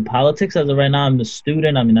to politics, as of right now, I'm a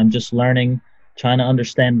student. I mean, I'm just learning, trying to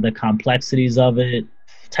understand the complexities of it,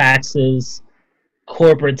 taxes,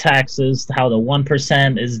 corporate taxes, how the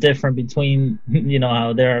 1% is different between,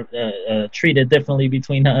 how they're treated differently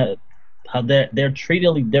between, how they're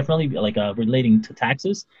treated differently, like relating to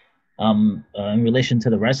taxes, in relation to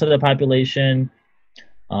the rest of the population.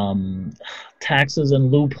 Taxes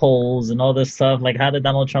and loopholes and all this stuff. Like, how did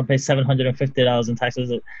Donald Trump pay $750 in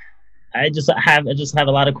taxes? I just have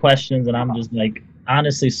a lot of questions, and I'm just like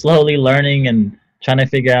honestly slowly learning and trying to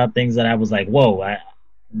figure out things that I was like, whoa,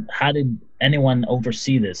 how did anyone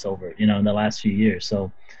oversee this in the last few years?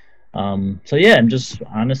 So yeah, I'm just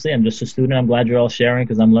a student. I'm glad you're all sharing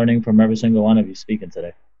because I'm learning from every single one of you speaking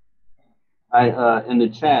today. In the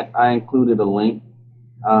chat, I included a link.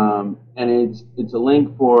 And it's a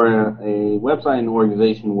link for a website and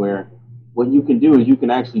organization where what you can do is you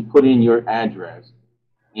can actually put in your address,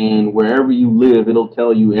 and wherever you live, it'll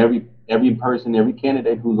tell you every person, every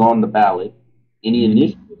candidate who's on the ballot, any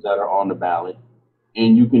initiatives that are on the ballot,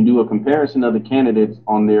 and you can do a comparison of the candidates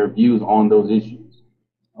on their views on those issues.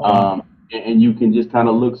 And you can just kind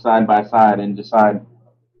of look side by side and decide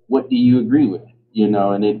what do you agree with,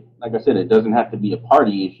 and like I said, it doesn't have to be a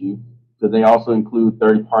party issue because they also include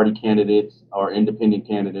third-party candidates or independent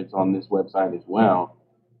candidates on this website as well.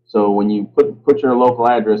 So when you put your local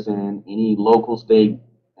address in any local, state,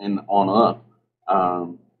 and on up,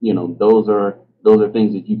 those are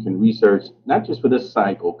things that you can research, not just for this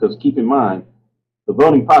cycle, because keep in mind the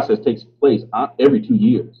voting process takes place every 2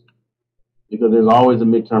 years because there's always a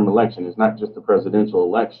midterm election. It's not just the presidential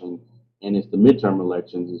election, and it's the midterm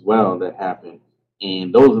elections as well that happen.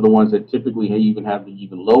 And those are the ones that typically even have the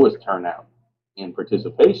even lowest turnout and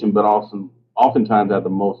participation, but also oftentimes have the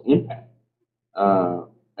most impact.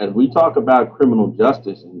 As we talk about criminal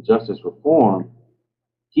justice and justice reform,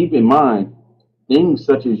 keep in mind things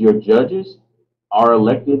such as your judges are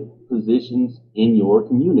elected positions in your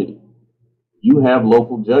community. You have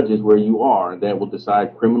local judges where you are that will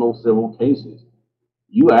decide criminal, civil cases.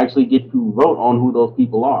 You actually get to vote on who those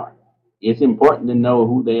people are. It's important to know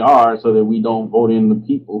who they are so that we don't vote in the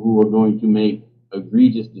people who are going to make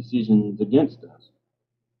egregious decisions against us.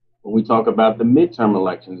 When we talk about the midterm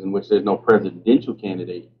elections in which there's no presidential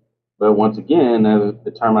candidate, but once again, as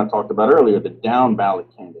the term I talked about earlier, the down ballot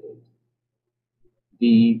candidates.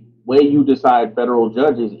 The way you decide federal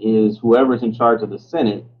judges is whoever's in charge of the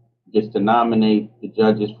Senate gets to nominate the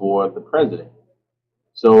judges for the president.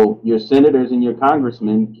 So your senators and your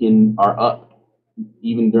congressmen are up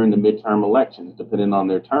even during the midterm elections, depending on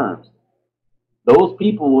their terms. Those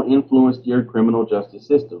people will influence your criminal justice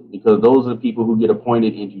system because those are the people who get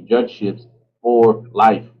appointed into judgeships for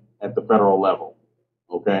life at the federal level.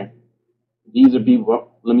 Okay? These are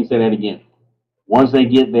people, let me say that again. Once they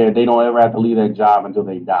get there, they don't ever have to leave their job until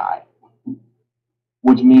they die,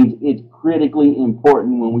 which means it's critically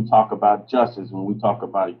important when we talk about justice, when we talk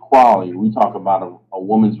about equality, we talk about a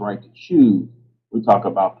woman's right to choose, we talk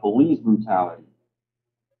about police brutality.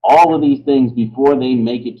 All of these things, before they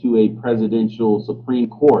make it to a presidential Supreme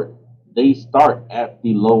Court, they start at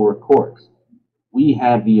the lower courts. We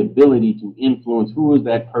have the ability to influence who is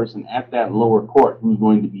that person at that lower court who's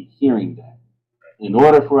going to be hearing that. In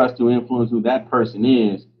order for us to influence who that person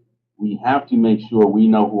is, we have to make sure we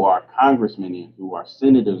know who our congressmen is, who our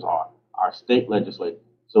senators are, our state legislators,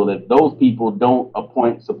 so that those people don't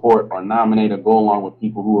appoint, support, or nominate or go along with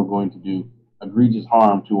people who are going to do egregious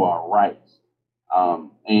harm to our rights.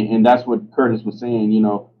 And that's what Curtis was saying,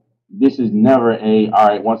 this is never all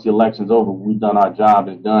right, once the election's over, we've done our job,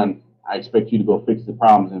 it's done, I expect you to go fix the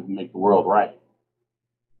problems and make the world right.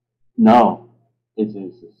 No, it's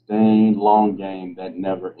a sustained long game that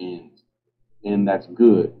never ends. And that's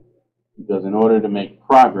good, because in order to make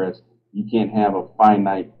progress, you can't have a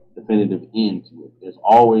finite, definitive end to it. There's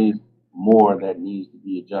always more that needs to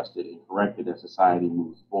be adjusted and corrected as society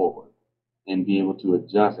moves forward, and be able to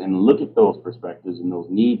adjust and look at those perspectives and those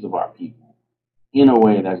needs of our people in a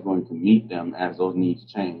way that's going to meet them as those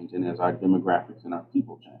needs change and as our demographics and our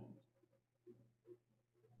people change.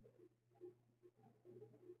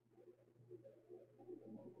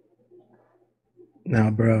 Now,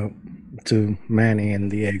 bro, to Manny and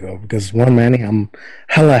Diego, because one, Manny, I'm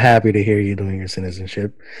hella happy to hear you doing your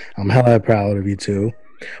citizenship. I'm hella proud of you too.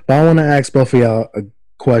 But I want to ask both of y'all a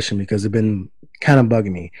question because it's been kind of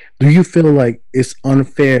bugging me. Do you feel like it's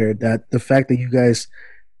unfair that the fact that you guys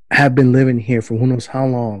have been living here for who knows how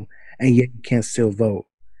long and yet you can't still vote?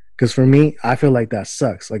 Because for me, I feel like that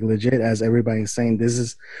sucks. Like legit, as everybody's saying,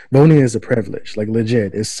 voting is a privilege. Like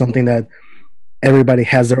legit, it's something that everybody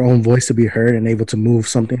has their own voice to be heard and able to move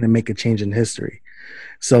something and make a change in history.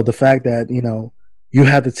 So the fact that, you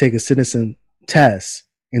have to take a citizen test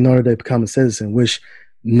in order to become a citizen, which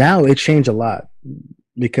now it changed a lot,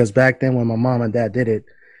 because back then when my mom and dad did it,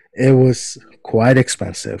 it was quite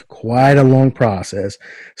expensive, quite a long process,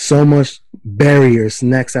 so much barriers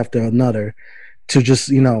next after another to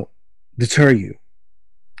just, deter you.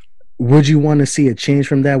 Would you want to see a change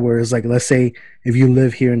from that, where it's like, let's say if you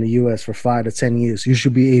live here in the US for 5 to 10 years, you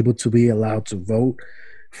should be able to be allowed to vote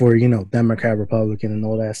for, Democrat, Republican, and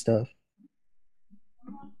all that stuff?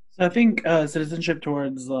 So I think citizenship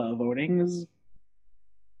towards voting is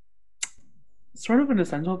sort of an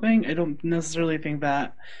essential thing. I don't necessarily think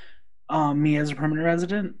that me as a permanent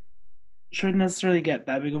resident should necessarily get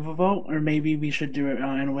that big of a vote, or maybe we should do it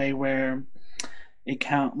in a way where it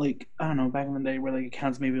count, like, I don't know, back in the day where like it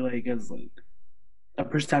counts maybe like as like a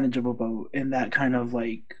percentage of a vote in that kind of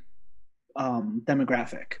like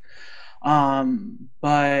demographic.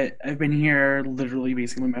 But I've been here literally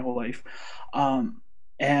basically my whole life.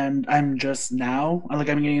 And I'm just now, I'm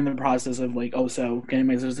getting in the process of like also getting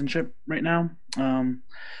my citizenship right now.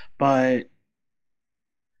 But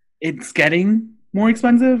it's getting more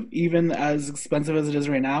expensive, even as expensive as it is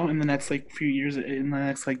right now. In the next like few years, in the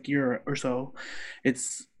next like year or so,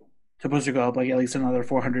 it's supposed to go up like at least another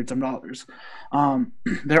 $400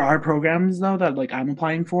 There are programs though that like I'm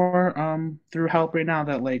applying for through Help right now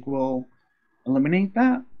that like will eliminate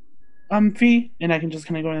that fee, and I can just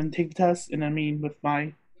kind of go in and take the test. And I mean, with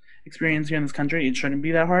my experience here in this country, it shouldn't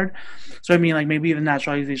be that hard. So I mean, like maybe the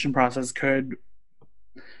naturalization process could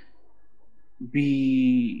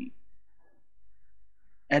be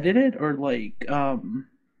edited or like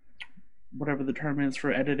whatever the term is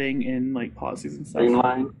for editing in like policies and stuff.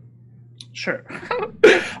 Streamline. Sure.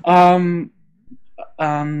 um,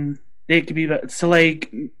 they could be to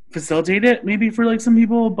like facilitate it maybe for like some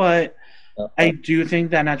people, but I do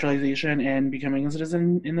think that naturalization and becoming a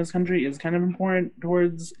citizen in this country is kind of important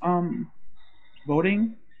towards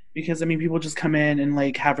voting, because I mean people just come in and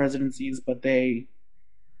like have residencies, but they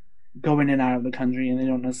go in and out of the country and they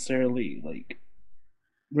don't necessarily like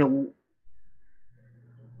real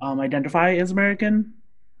identify as American,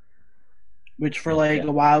 which for like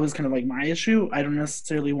a while was kind of like my issue. I don't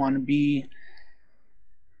necessarily want to be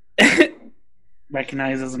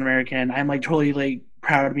recognized as an American. I'm like totally like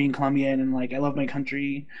proud of being Colombian and like I love my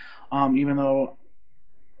country, even though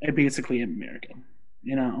I basically am American,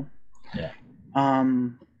 you know. Yeah.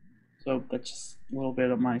 So that's just a little bit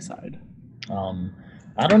of my side.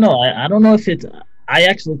 I don't know. I don't know if it's. I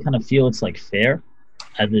actually kind of feel it's like fair,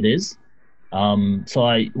 as it is. So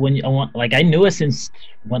I want like I knew it since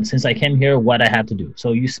I came here what I had to do.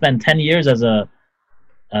 So you spend 10 years as a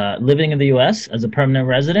living in the U.S. as a permanent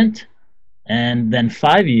resident, and then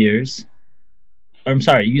 5 years. Or I'm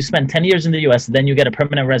sorry, you spend 10 years in the U.S. Then you get a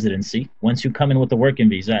permanent residency once you come in with a working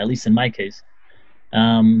visa. At least in my case.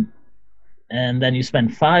 And then you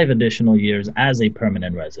spend 5 additional years as a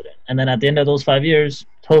permanent resident. And then at the end of those 5 years,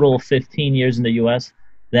 total 15 years in the U.S.,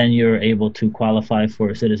 then you're able to qualify for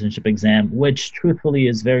a citizenship exam, which truthfully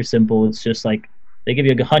is very simple. It's just like they give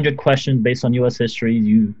you 100 questions based on U.S. history.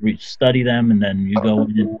 You study them, and then you go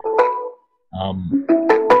in.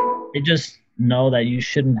 They just know that you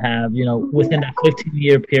shouldn't have, within that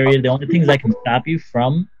 15-year period, the only things that can stop you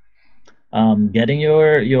from getting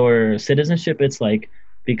your citizenship, it's like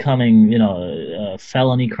becoming, a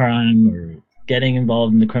felony crime or getting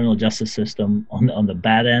involved in the criminal justice system on the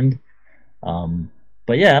bad end.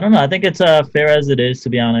 But yeah, I don't know. I think it's fair as it is, to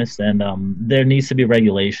be honest, and there needs to be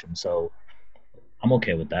regulation. So I'm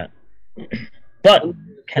okay with that. But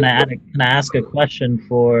can I ask a question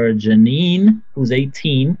for Janine, who's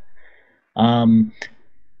 18?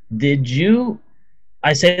 Did you?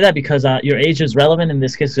 I say that because your age is relevant in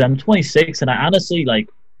this case. I'm 26, and I honestly like.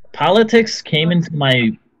 Politics came into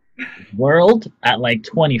my world at like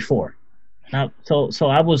 24. Now, so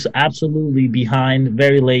I was absolutely behind,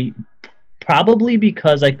 very late, probably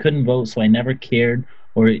because I couldn't vote, so I never cared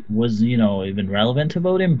or it was, even relevant to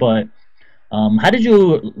voting. But how did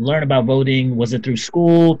you learn about voting? Was it through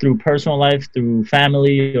school, through personal life, through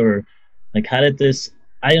family, or like how did this?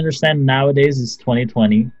 I understand nowadays it's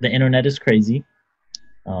 2020. The internet is crazy.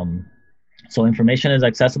 So information is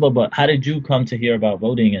accessible, but how did you come to hear about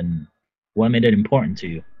voting and what made it important to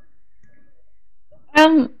you?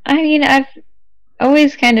 I mean, I've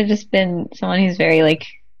always kind of just been someone who's very like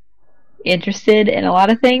interested in a lot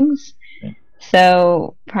of things. Okay.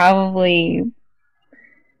 So probably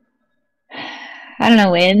I don't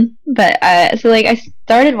know when, but so like I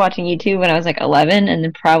started watching YouTube when I was like 11, and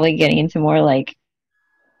then probably getting into more like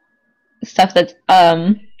stuff that's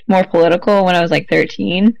more political when I was like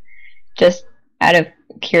 13. Just out of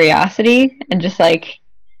curiosity and just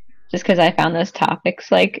because I found those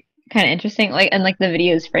topics like kind of interesting, like, and like the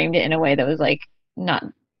videos framed it in a way that was like not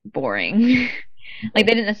boring. Like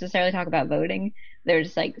they didn't necessarily talk about voting, they were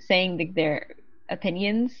just like saying their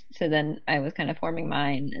opinions, so then I was kind of forming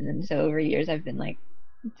mine, and then so over years I've been like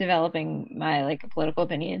developing my like political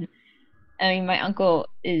opinion. I mean, my uncle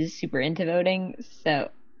is super into voting, so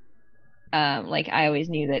like I always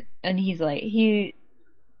knew that, and he's like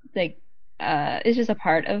it's just a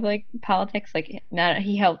part of like politics. Like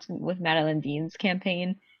he helped with Madeline Dean's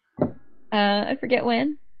campaign. I forget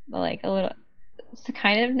when, but like a little. It's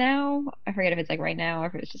kind of now. I forget if it's like right now or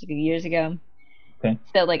if it was just a few years ago. Okay.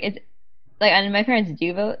 So like it's like, and my parents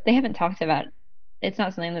do vote. They haven't talked about. It's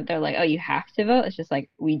not something that they're like, oh, you have to vote. It's just like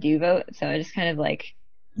we do vote. So I just kind of like.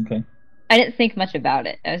 Okay. I didn't think much about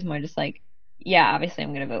it. I was more just like, yeah, obviously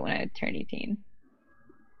I'm gonna vote when I turn 18.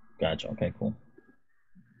 Gotcha. Okay. Cool.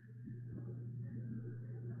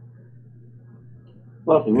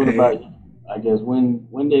 Fluffy, what about you? I guess when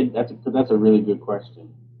did that's a really good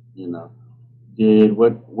question. Did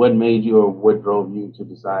what made you or what drove you to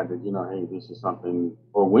decide that hey, this is something,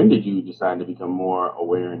 or when did you decide to become more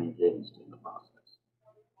aware and engaged in the process?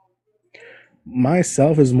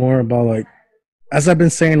 Myself is more about like as I've been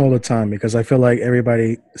saying all the time, because I feel like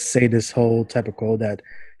everybody say this whole type of quote that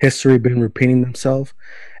history been repeating themselves.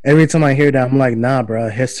 Every time I hear that, I'm like, nah, bro.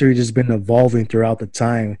 History just been evolving throughout the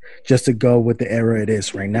time just to go with the era it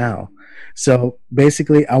is right now. So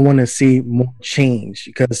basically, I want to see more change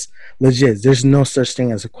because legit, there's no such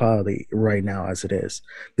thing as equality right now as it is.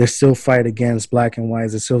 They still fight against black and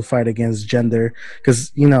whites. They still fight against gender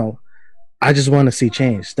because I just want to see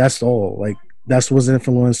change. That's all. Like that's what's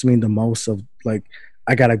influenced me the most. Of like,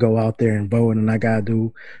 I gotta go out there and vote, and I gotta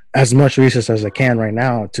do as much research as I can right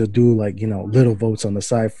now to do like little votes on the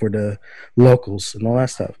side for the locals and all that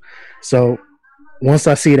stuff. So once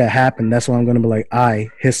I see that happen, that's when I'm gonna be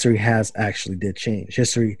like, history has actually did change.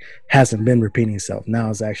 History hasn't been repeating itself. Now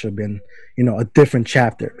it's actually been a different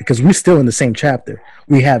chapter because we're still in the same chapter.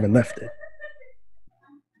 We haven't left it.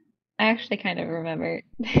 I actually kind of remember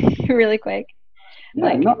really quick. Yeah,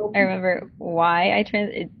 Like no, I remember why I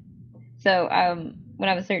trans. So when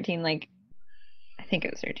I was 13, like I think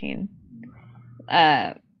it was 13,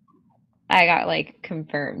 uh, I got like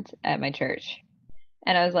confirmed at my church,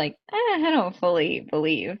 and I was like, I don't fully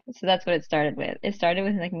believe. So that's what it started with. It started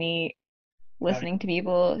with like me listening to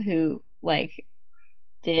people who like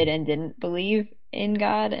did and didn't believe in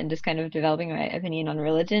God and just kind of developing my opinion on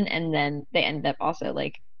religion. And then they ended up also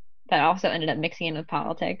like, that also ended up mixing in with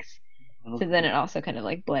politics. So then it also kind of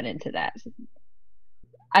like bled into that. So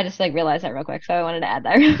I just like realized that real quick. So I wanted to add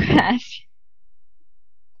that real fast.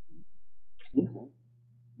 no,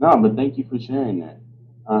 but thank you for sharing that.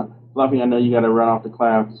 Fluffy, I know you got to run off to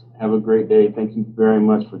class. Have a great day. Thank you very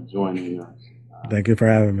much for joining us. Thank you for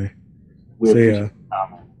having me. We See appreciate ya. the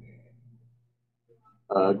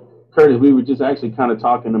comment. Curtis, we were just actually kind of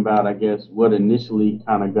talking about, I guess, what initially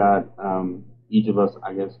kind of got each of us,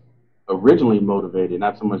 I guess, originally motivated,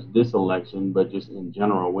 not so much this election, but just in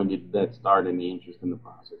general. When did that start and the interest in the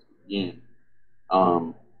process begin?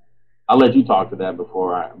 Um, I'll let you talk to that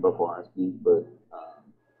before I speak, but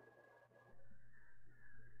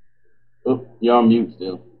oh, you're on mute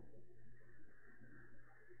still.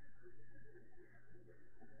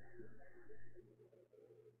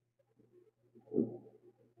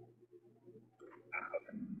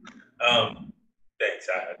 Thanks.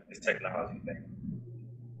 It's technology thing.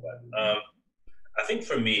 But I think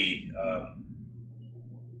for me,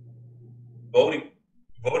 voting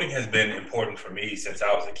voting has been important for me since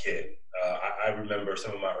I was a kid. I remember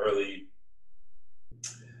some of my early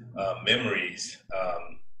memories.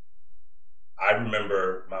 I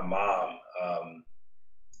remember my mom,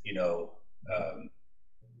 you know, um,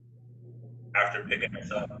 after picking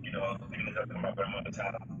us up, picking us up from my grandmother's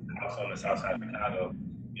house on the south side of Chicago.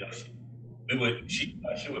 You know,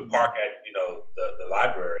 she would park at the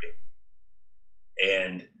library,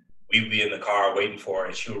 and we'd be in the car waiting for her,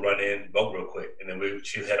 and she would run in, vote real quick, and then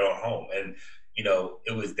she'd head on home. And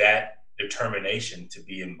it was that determination to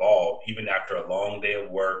be involved, even after a long day of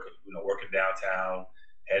work. Working downtown,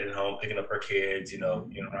 heading home, picking up her kids, being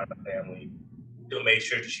around the family. Still made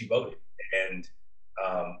sure that she voted, and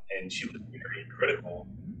she was very critical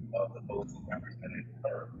of the folks who represented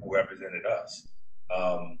her, who represented us.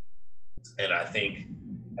 Um, and I think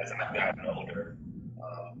as I've gotten older,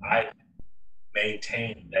 I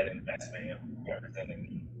maintain that investment in who represented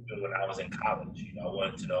me. Even when I was in college, I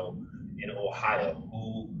wanted to know in Ohio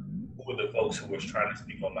who were the folks who was trying to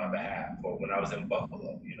speak on my behalf, or when I was in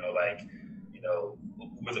Buffalo, who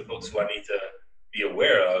were the folks who I need to be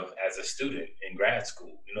aware of as a student in grad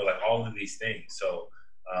school, like all of these things. So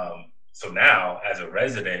now as a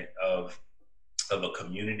resident of a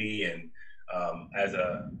community and as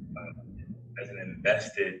as an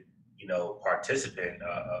invested participant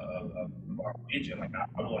of our region. Like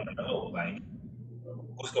I want to know, like,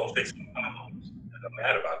 who's gonna fix my homes? Like, I'm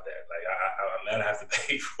mad about that. Like I'm mad I have to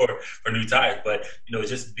pay for new tires, but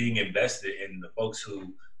just being invested in the folks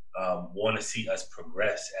who want to see us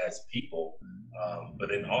progress as people, but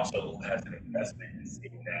then also who has an investment in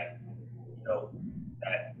seeing that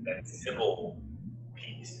that civil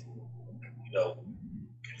piece,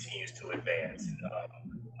 continues to advance.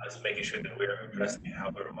 Us making sure that we're addressing how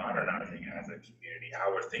we're modernizing as a community,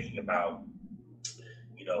 how we're thinking about,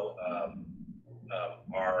 you know, um,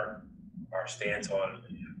 our stance on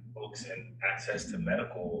folks and access to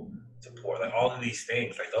medical support, like all of these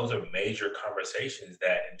things, like those are major conversations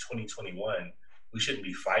that in 2021 we shouldn't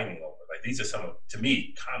be fighting over. Like these are some of, to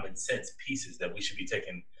me, common sense pieces that we should be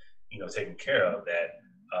taking care of. That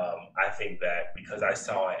I think that because I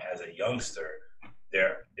saw it as a youngster,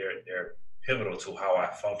 they're pivotal to how I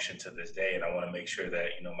function to this day, and I want to make sure that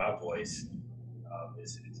my voice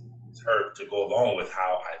is heard to go along with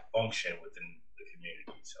how I function within the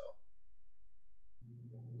community. So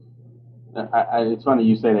It's funny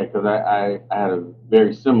you say that because I had a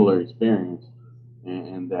very similar experience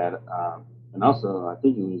in that, and also I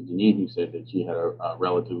think it was Janine who said that she had a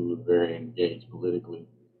relative who was very engaged politically.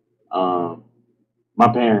 Um, my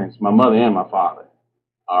parents, my mother and my father,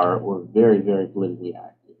 were very, very politically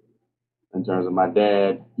active. In terms of my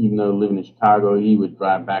dad, even though living in Chicago, he would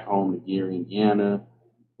drive back home to Gary, Indiana,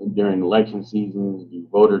 during election seasons, do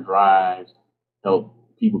voter drives, help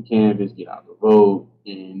people canvass, get out to vote,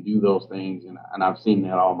 and do those things. And I've seen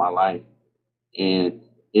that all my life. And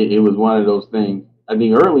it was one of those things. I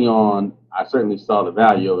think early on, I certainly saw the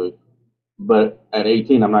value of it. But at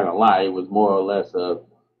 18, I'm not going to lie, it was more or less of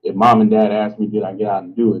if mom and dad asked me, did I get out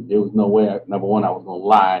and do it? There was no way, number one, I was going to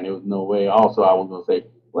lie. And there was no way also I was going to say,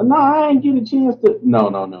 well, no, I ain't get a chance to. No,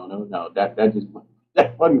 no, no, no, no. That just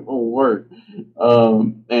that wasn't gonna work.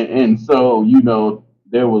 And so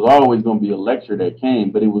there was always gonna be a lecture that came,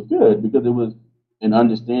 but it was good because it was an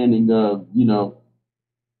understanding of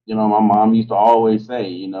my mom used to always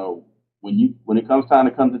say, when it comes time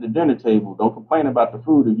to come to the dinner table, don't complain about the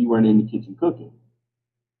food if you weren't in the kitchen cooking.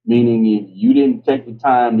 Meaning, if you didn't take the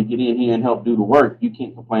time to get in here and help do the work, you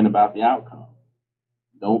can't complain about the outcome.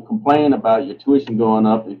 Don't complain about your tuition going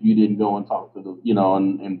up if you didn't go and talk to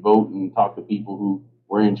and vote and talk to people who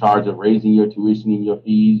were in charge of raising your tuition and your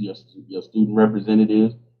fees, your student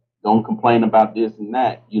representatives. Don't complain about this and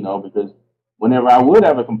that, because whenever I would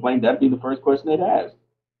have a complaint, that'd be the first question they'd ask.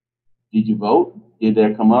 Did you vote? Did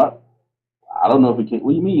that come up? I don't know if it came.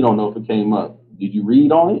 What do you mean you don't know if it came up? Did you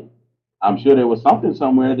read on it? I'm sure there was something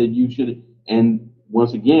somewhere that you should. And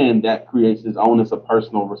once again, that creates this onus of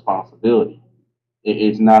personal responsibility.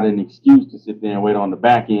 It's not an excuse to sit there and wait on the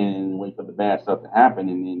back end and wait for the bad stuff to happen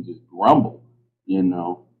and then just grumble,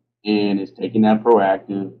 And it's taking that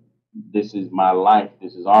proactive. This is my life.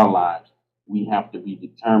 This is our lives. We have to be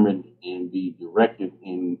determined and be directive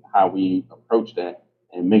in how we approach that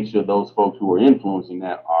and make sure those folks who are influencing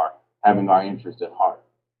that are having our interests at heart.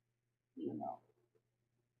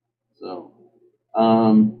 So,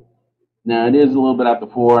 now it is a little bit after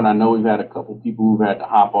 4, and I know we've had a couple people who've had to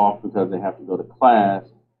hop off because they have to go to class.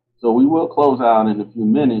 So we will close out in a few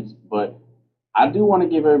minutes, but I do want to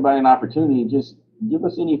give everybody an opportunity. Just give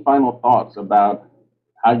us any final thoughts about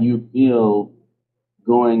how you feel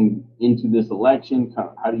going into this election.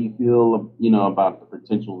 How do you feel, about the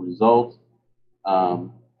potential results,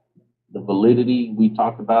 the validity we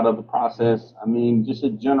talked about of the process? I mean, just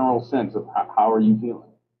a general sense of how are you feeling?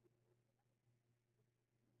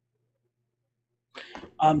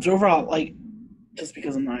 So overall, just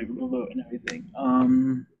because I'm not able to vote and everything,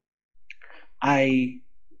 I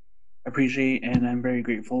appreciate and I'm very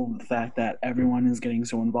grateful for the fact that everyone is getting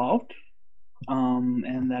so involved,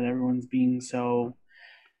 and that everyone's being so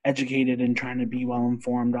educated and trying to be well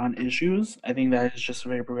informed on issues. I think that is just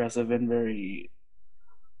very progressive and very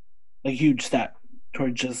huge step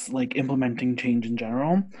towards just implementing change in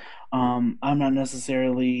general. I'm not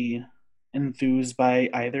necessarily enthused by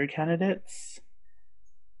either candidates.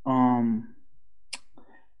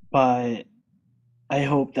 But I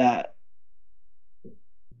hope that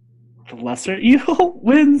the lesser evil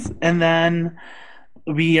wins, and then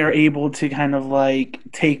we are able to kind of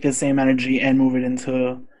take the same energy and move it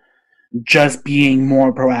into just being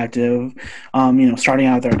more proactive, starting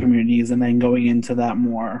out with our communities and then going into that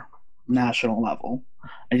more national level.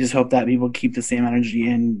 I just hope that people keep the same energy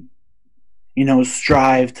and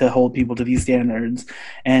strive to hold people to these standards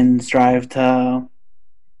and strive to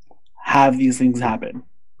have these things happen.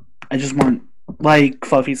 I just want, like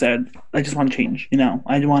Fluffy said, I just want change.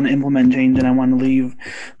 I want to implement change, and I want to leave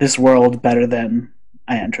this world better than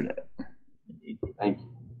I entered it. Thank you.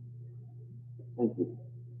 Thank you.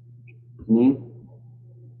 Janine?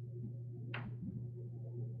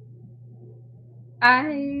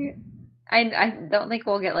 I don't think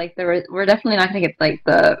we'll get we're definitely not gonna get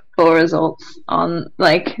the full results on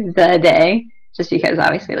the day, just because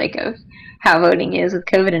obviously of how voting is with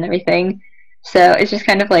COVID and everything. So it's just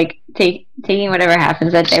kind of taking whatever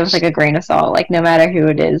happens that day with a grain of salt, no matter who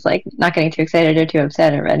it is, not getting too excited or too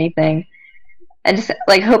upset or anything, and just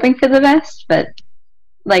hoping for the best, but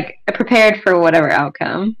prepared for whatever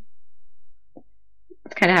outcome.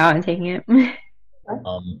 That's kind of how I'm taking it.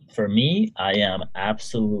 For me, I am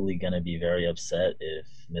absolutely going to be very upset if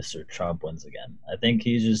Mr. Trump wins again. I think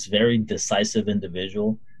he's just very decisive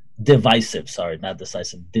individual. Divisive, sorry, not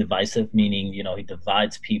decisive. Divisive, meaning, he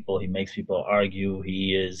divides people. He makes people argue.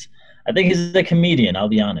 I think he's a comedian, I'll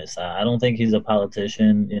be honest. I don't think he's a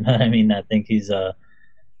politician. You know what I mean? I think he's a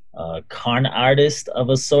con artist of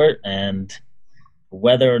a sort. And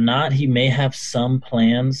whether or not he may have some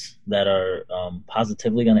plans that are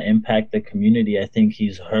positively going to impact the community, I think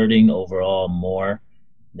he's hurting overall more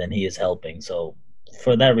than he is helping. So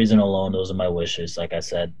for that reason alone, those are my wishes. Like I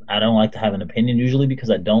said, I don't like to have an opinion usually because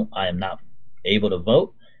I am not able to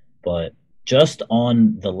vote. But just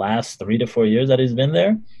on the last 3 to 4 years that he's been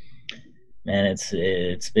there, man,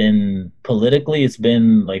 it's been politically, it's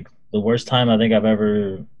been like the worst time I think I've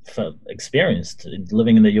ever experienced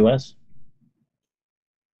living in the U.S.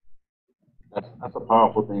 That's a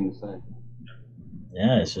powerful thing to say.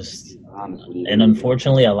 Yeah, it's just, Honestly, and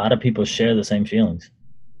unfortunately, a lot of people share the same feelings,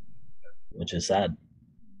 which is sad.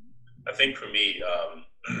 I think for me,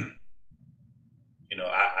 you know,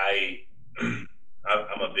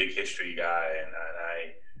 I'm a big history guy, and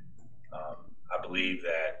I believe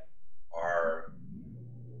that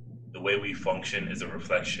the way we function is a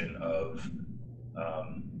reflection of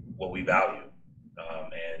what we value,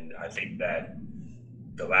 and I think that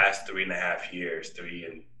the last 3.5 years,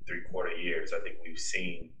 3.75 years, I think we've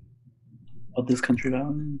seen What this country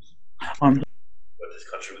values. what this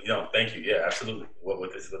country, thank you, yeah, absolutely,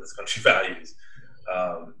 what this country values,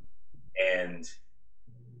 and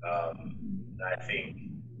I think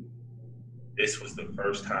this was the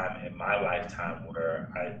first time in my lifetime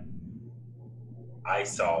where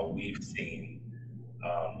we've seen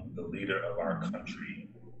the leader of our country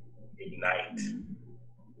ignite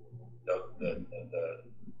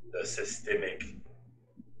the systemic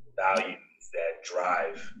values that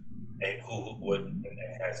drive and and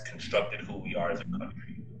has constructed who we are as a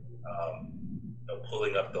country.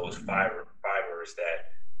 Pulling up those fibers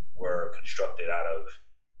that were constructed out of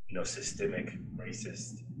systemic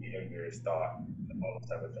racist behaviors, thought, and all those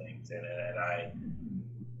type of things.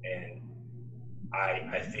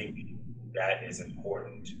 I think that is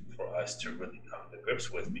important for us to really come to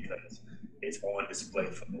grips with because it's on display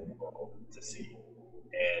for the world to see.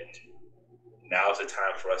 And now's the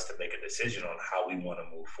time for us to make a decision on how we want to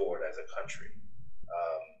move forward as a country.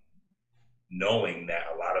 Knowing that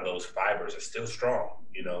a lot of those fibers are still strong.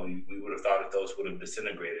 We would have thought that those would have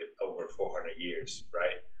disintegrated over 400 years,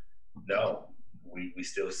 right? No, we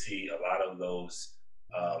still see a lot of those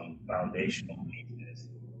foundational pieces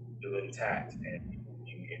still intact and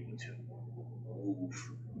being able to move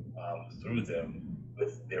through them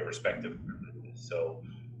with their respective privileges. So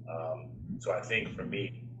I think for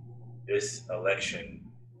me, this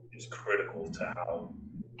election is critical to how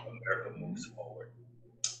America moves forward.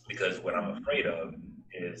 Because what I'm afraid of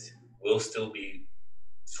is we'll still be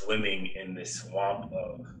swimming in this swamp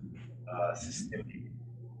of systemic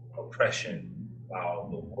oppression while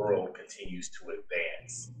the world continues to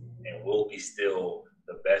advance. And we'll be still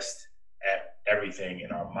the best at everything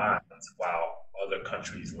in our minds while other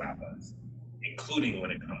countries lap us, including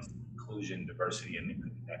when it comes to inclusion, diversity,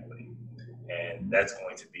 and equity. And that's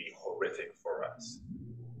going to be horrific for us.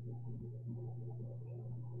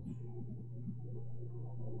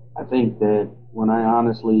 I think that when I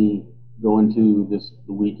honestly go into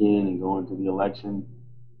the weekend and go into the election,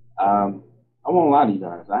 I won't lie to you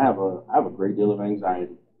guys. I have a great deal of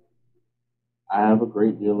anxiety.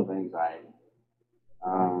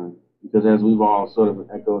 Because as we've all sort of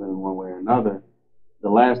echoed in one way or another, the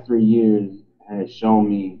last 3 years has shown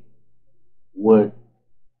me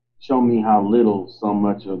how little so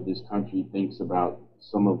much of this country thinks about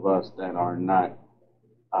some of us that are not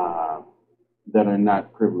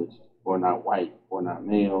privileged or not white or not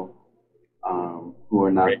male, who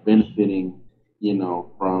are not benefiting,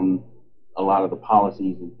 from a lot of the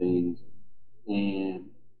policies and things. And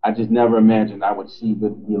I just never imagined I would see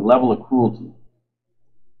the level of cruelty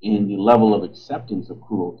and the level of acceptance of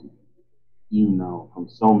cruelty, from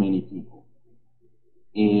so many people.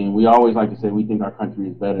 And we always like to say we think our country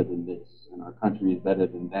is better than this and our country is better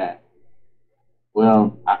than that.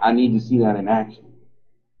 Well, I need to see that in action.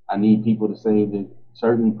 I need people to say that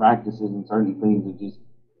certain practices and certain things are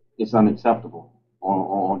it's unacceptable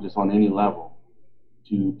on any level.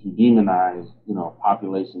 To demonize,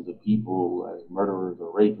 populations of people as murderers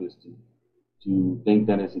or rapists, to think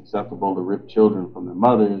that it's acceptable to rip children from their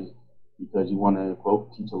mothers because you want to,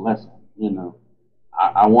 quote, teach a lesson.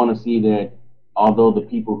 I want to see that although the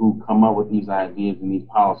people who come up with these ideas and these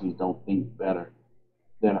policies don't think better,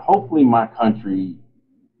 that hopefully my country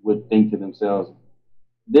would think to themselves,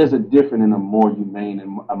 there's a different and a more humane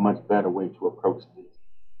and a much better way to approach this.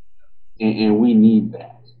 And we need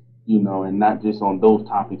that, and not just on those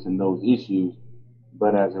topics and those issues,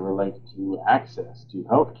 but as it relates to access to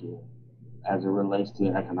healthcare, as it relates to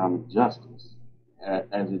economic justice,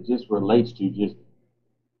 as it just relates to just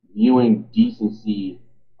viewing decency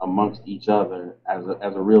amongst each other as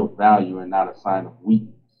a real value and not a sign of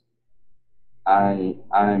weakness.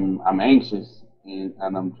 I'm anxious and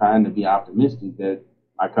I'm trying to be optimistic that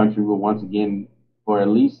my country will once again, or at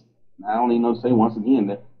least I don't even know to say once again,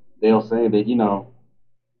 that they'll say that, you know,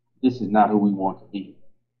 this is not who we want to be.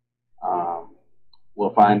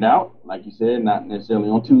 We'll find out, like you said, not necessarily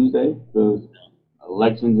on Tuesday, because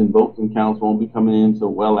elections and votes and counts won't be coming in so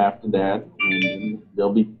well after that, and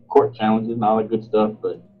there'll be court challenges and all that good stuff.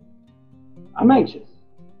 But I'm anxious,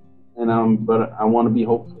 and but I want to be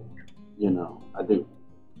hopeful. You know, I do.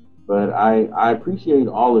 But I appreciate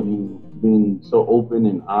all of you being so open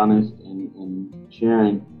and honest and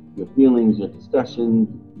sharing your feelings, your discussions,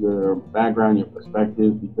 your background, your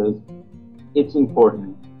perspective, because it's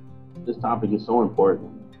important. This topic is so important,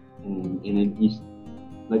 and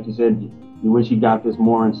like you said, you wish you got this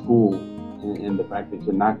more in school, and the fact that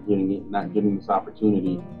you're not getting it, not getting this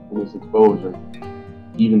opportunity and this exposure,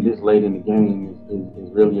 even this late in the game, is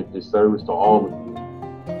really a disservice to all of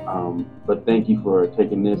you. But thank you for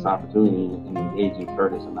taking this opportunity and engaging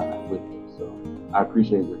Curtis and I with it. So I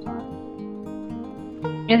appreciate your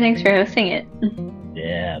time. Yeah, thanks for hosting it.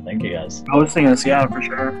 Yeah, thank you guys. Hosting us, yeah, for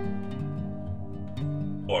sure.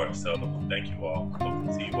 So thank you all. Hope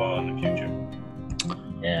to see you all in the future.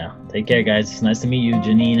 Yeah, take care, guys. It's nice to meet you,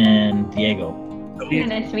 Janine and Diego.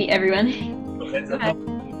 Nice to meet everyone. So heads up.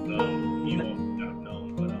 Bye.